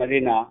floor from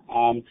Marina.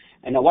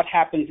 What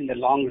happens in the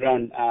long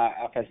run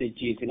of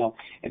SHGs?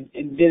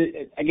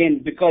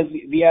 Again, because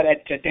we are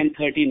at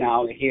 10:30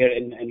 now here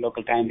in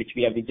local time, which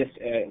we just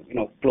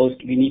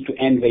closed. We need to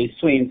end very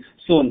soon.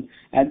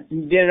 And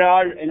there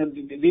are,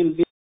 we'll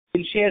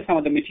share some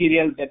of the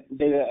material that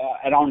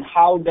around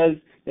how does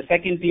the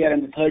second tier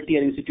and the third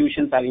tier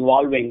institutions are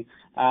evolving,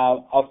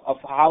 of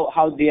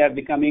how they are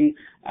becoming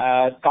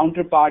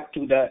counterpart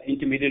to the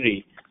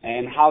intermediary.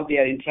 and how they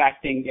are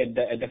interacting at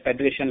the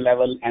federation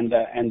level and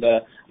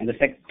the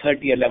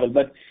third tier level.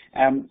 But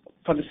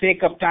for the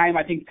sake of time,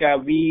 I think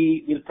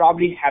we will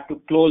probably have to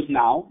close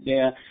now.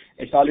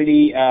 It's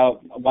already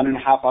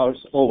 1.5 hours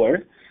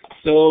over.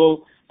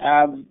 So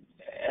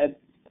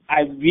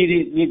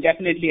we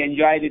definitely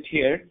enjoyed it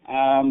here.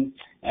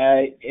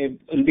 It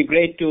will be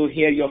great to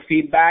hear your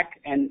feedback,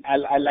 and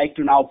I'd like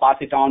to now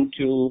pass it on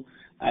to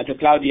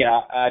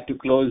Claudia to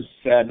close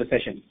the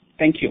session.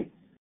 Thank you.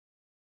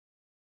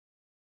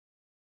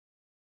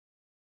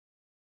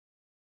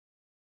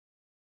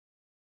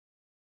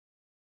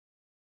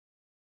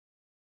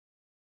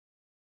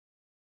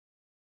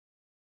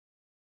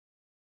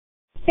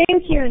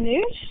 Thank you,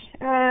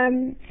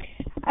 Anush.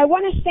 I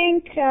want to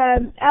thank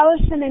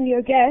Alison and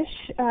Yogesh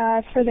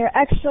for their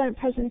excellent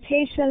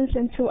presentations,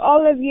 and to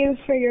all of you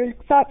for your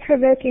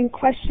thought-provoking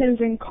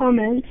questions and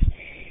comments.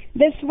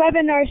 This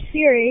webinar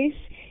series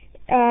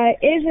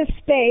is a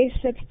space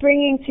that's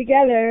bringing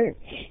together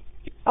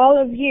all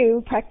of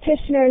you,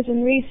 practitioners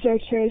and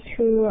researchers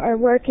who are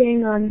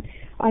working on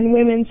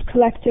women's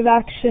collective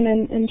action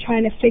and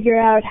trying to figure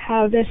out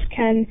how this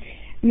can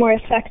more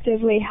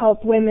effectively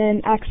help women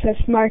access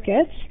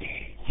markets.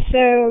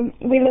 So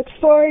we look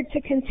forward to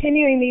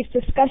continuing these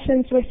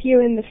discussions with you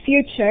in the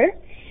future.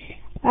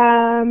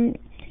 So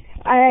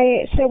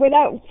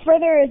without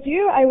further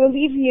ado, I will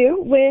leave you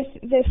with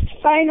this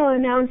final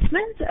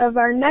announcement of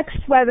our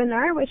next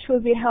webinar, which will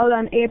be held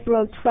on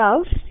April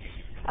 12th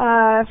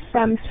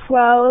from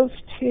 12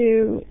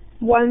 to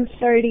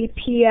 1:30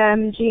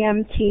 p.m.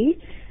 GMT.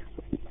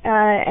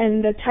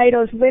 And the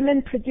title is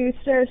Women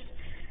Producers,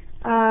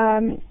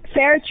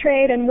 Fair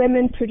Trade and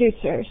Women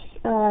Producers,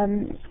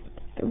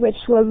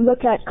 which will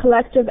look at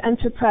collective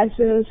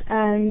enterprises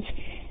and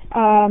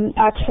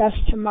access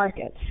to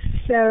markets.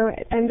 So,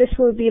 and this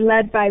will be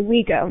led by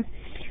WeGo.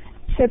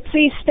 So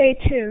please stay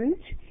tuned.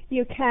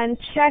 You can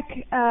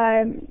check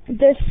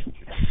this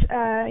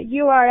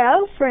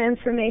URL for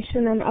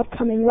information on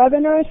upcoming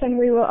webinars, and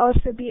we will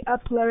also be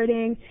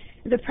uploading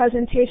the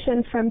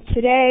presentation from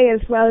today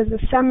as well as a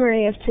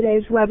summary of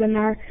today's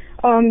webinar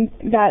on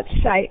that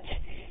site.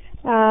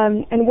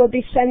 And we'll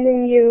be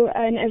sending you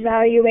an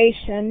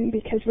evaluation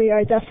because we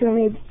are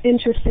definitely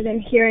interested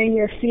in hearing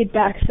your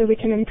feedback so we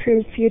can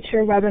improve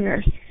future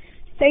webinars.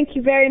 Thank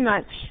you very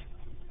much.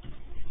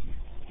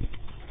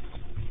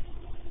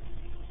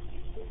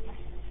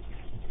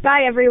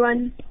 Bye,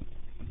 everyone.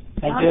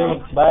 Thank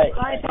you. Bye.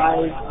 Bye.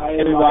 Bye,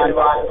 everyone.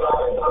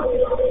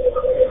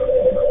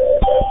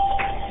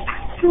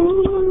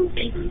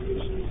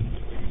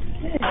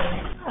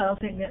 I don't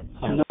think that.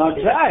 Not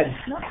bad.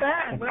 Not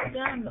bad. Well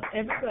done,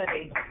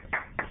 everybody.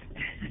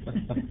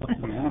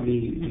 Yeah,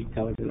 we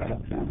covered a lot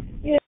of ground.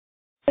 Yeah,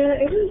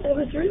 it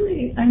was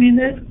really. I mean,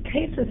 those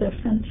cases are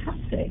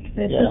fantastic.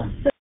 They're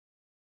just so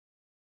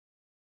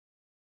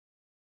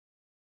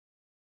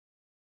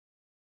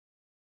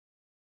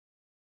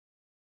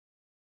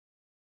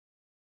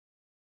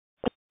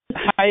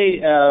Hi,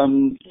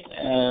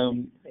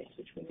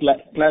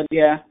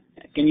 Claudia,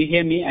 can you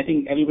hear me? I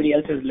think everybody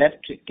else has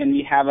left. Can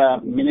we have a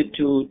minute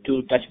to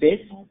touch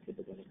base?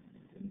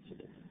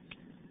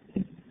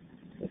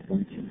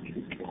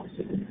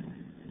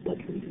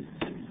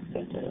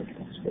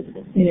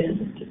 yeah.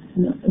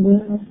 No,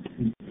 well,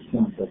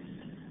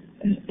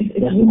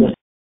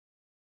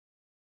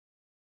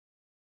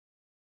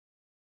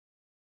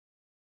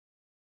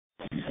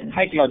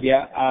 Hi,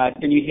 Claudia.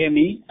 Can you hear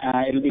me?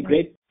 It'll be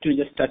great to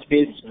just touch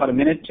base for a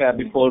minute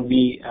before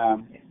we.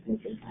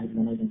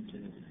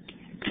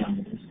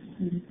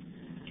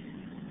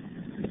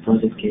 The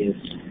project is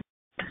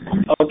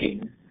Okay,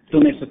 2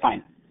 minutes is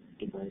fine.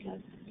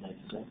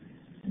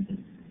 and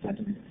then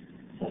started.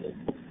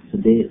 So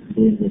they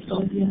invest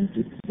all the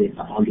energy,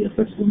 all the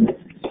efforts to make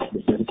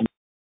the service in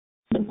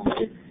the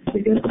market.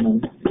 They get the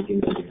money, they give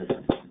it to the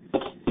other.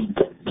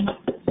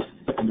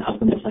 And the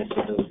husband decides to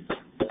do it.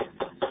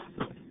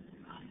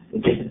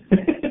 Okay.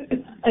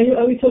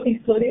 Are we talking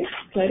to Claudia?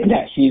 Claudia?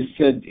 Yeah, she's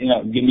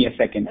give me a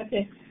second.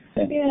 Okay.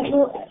 Yeah.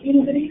 Well,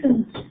 but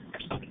even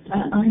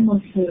I'm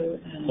also.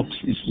 Oops,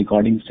 it's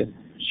recording still.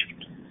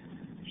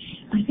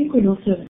 I think we'd also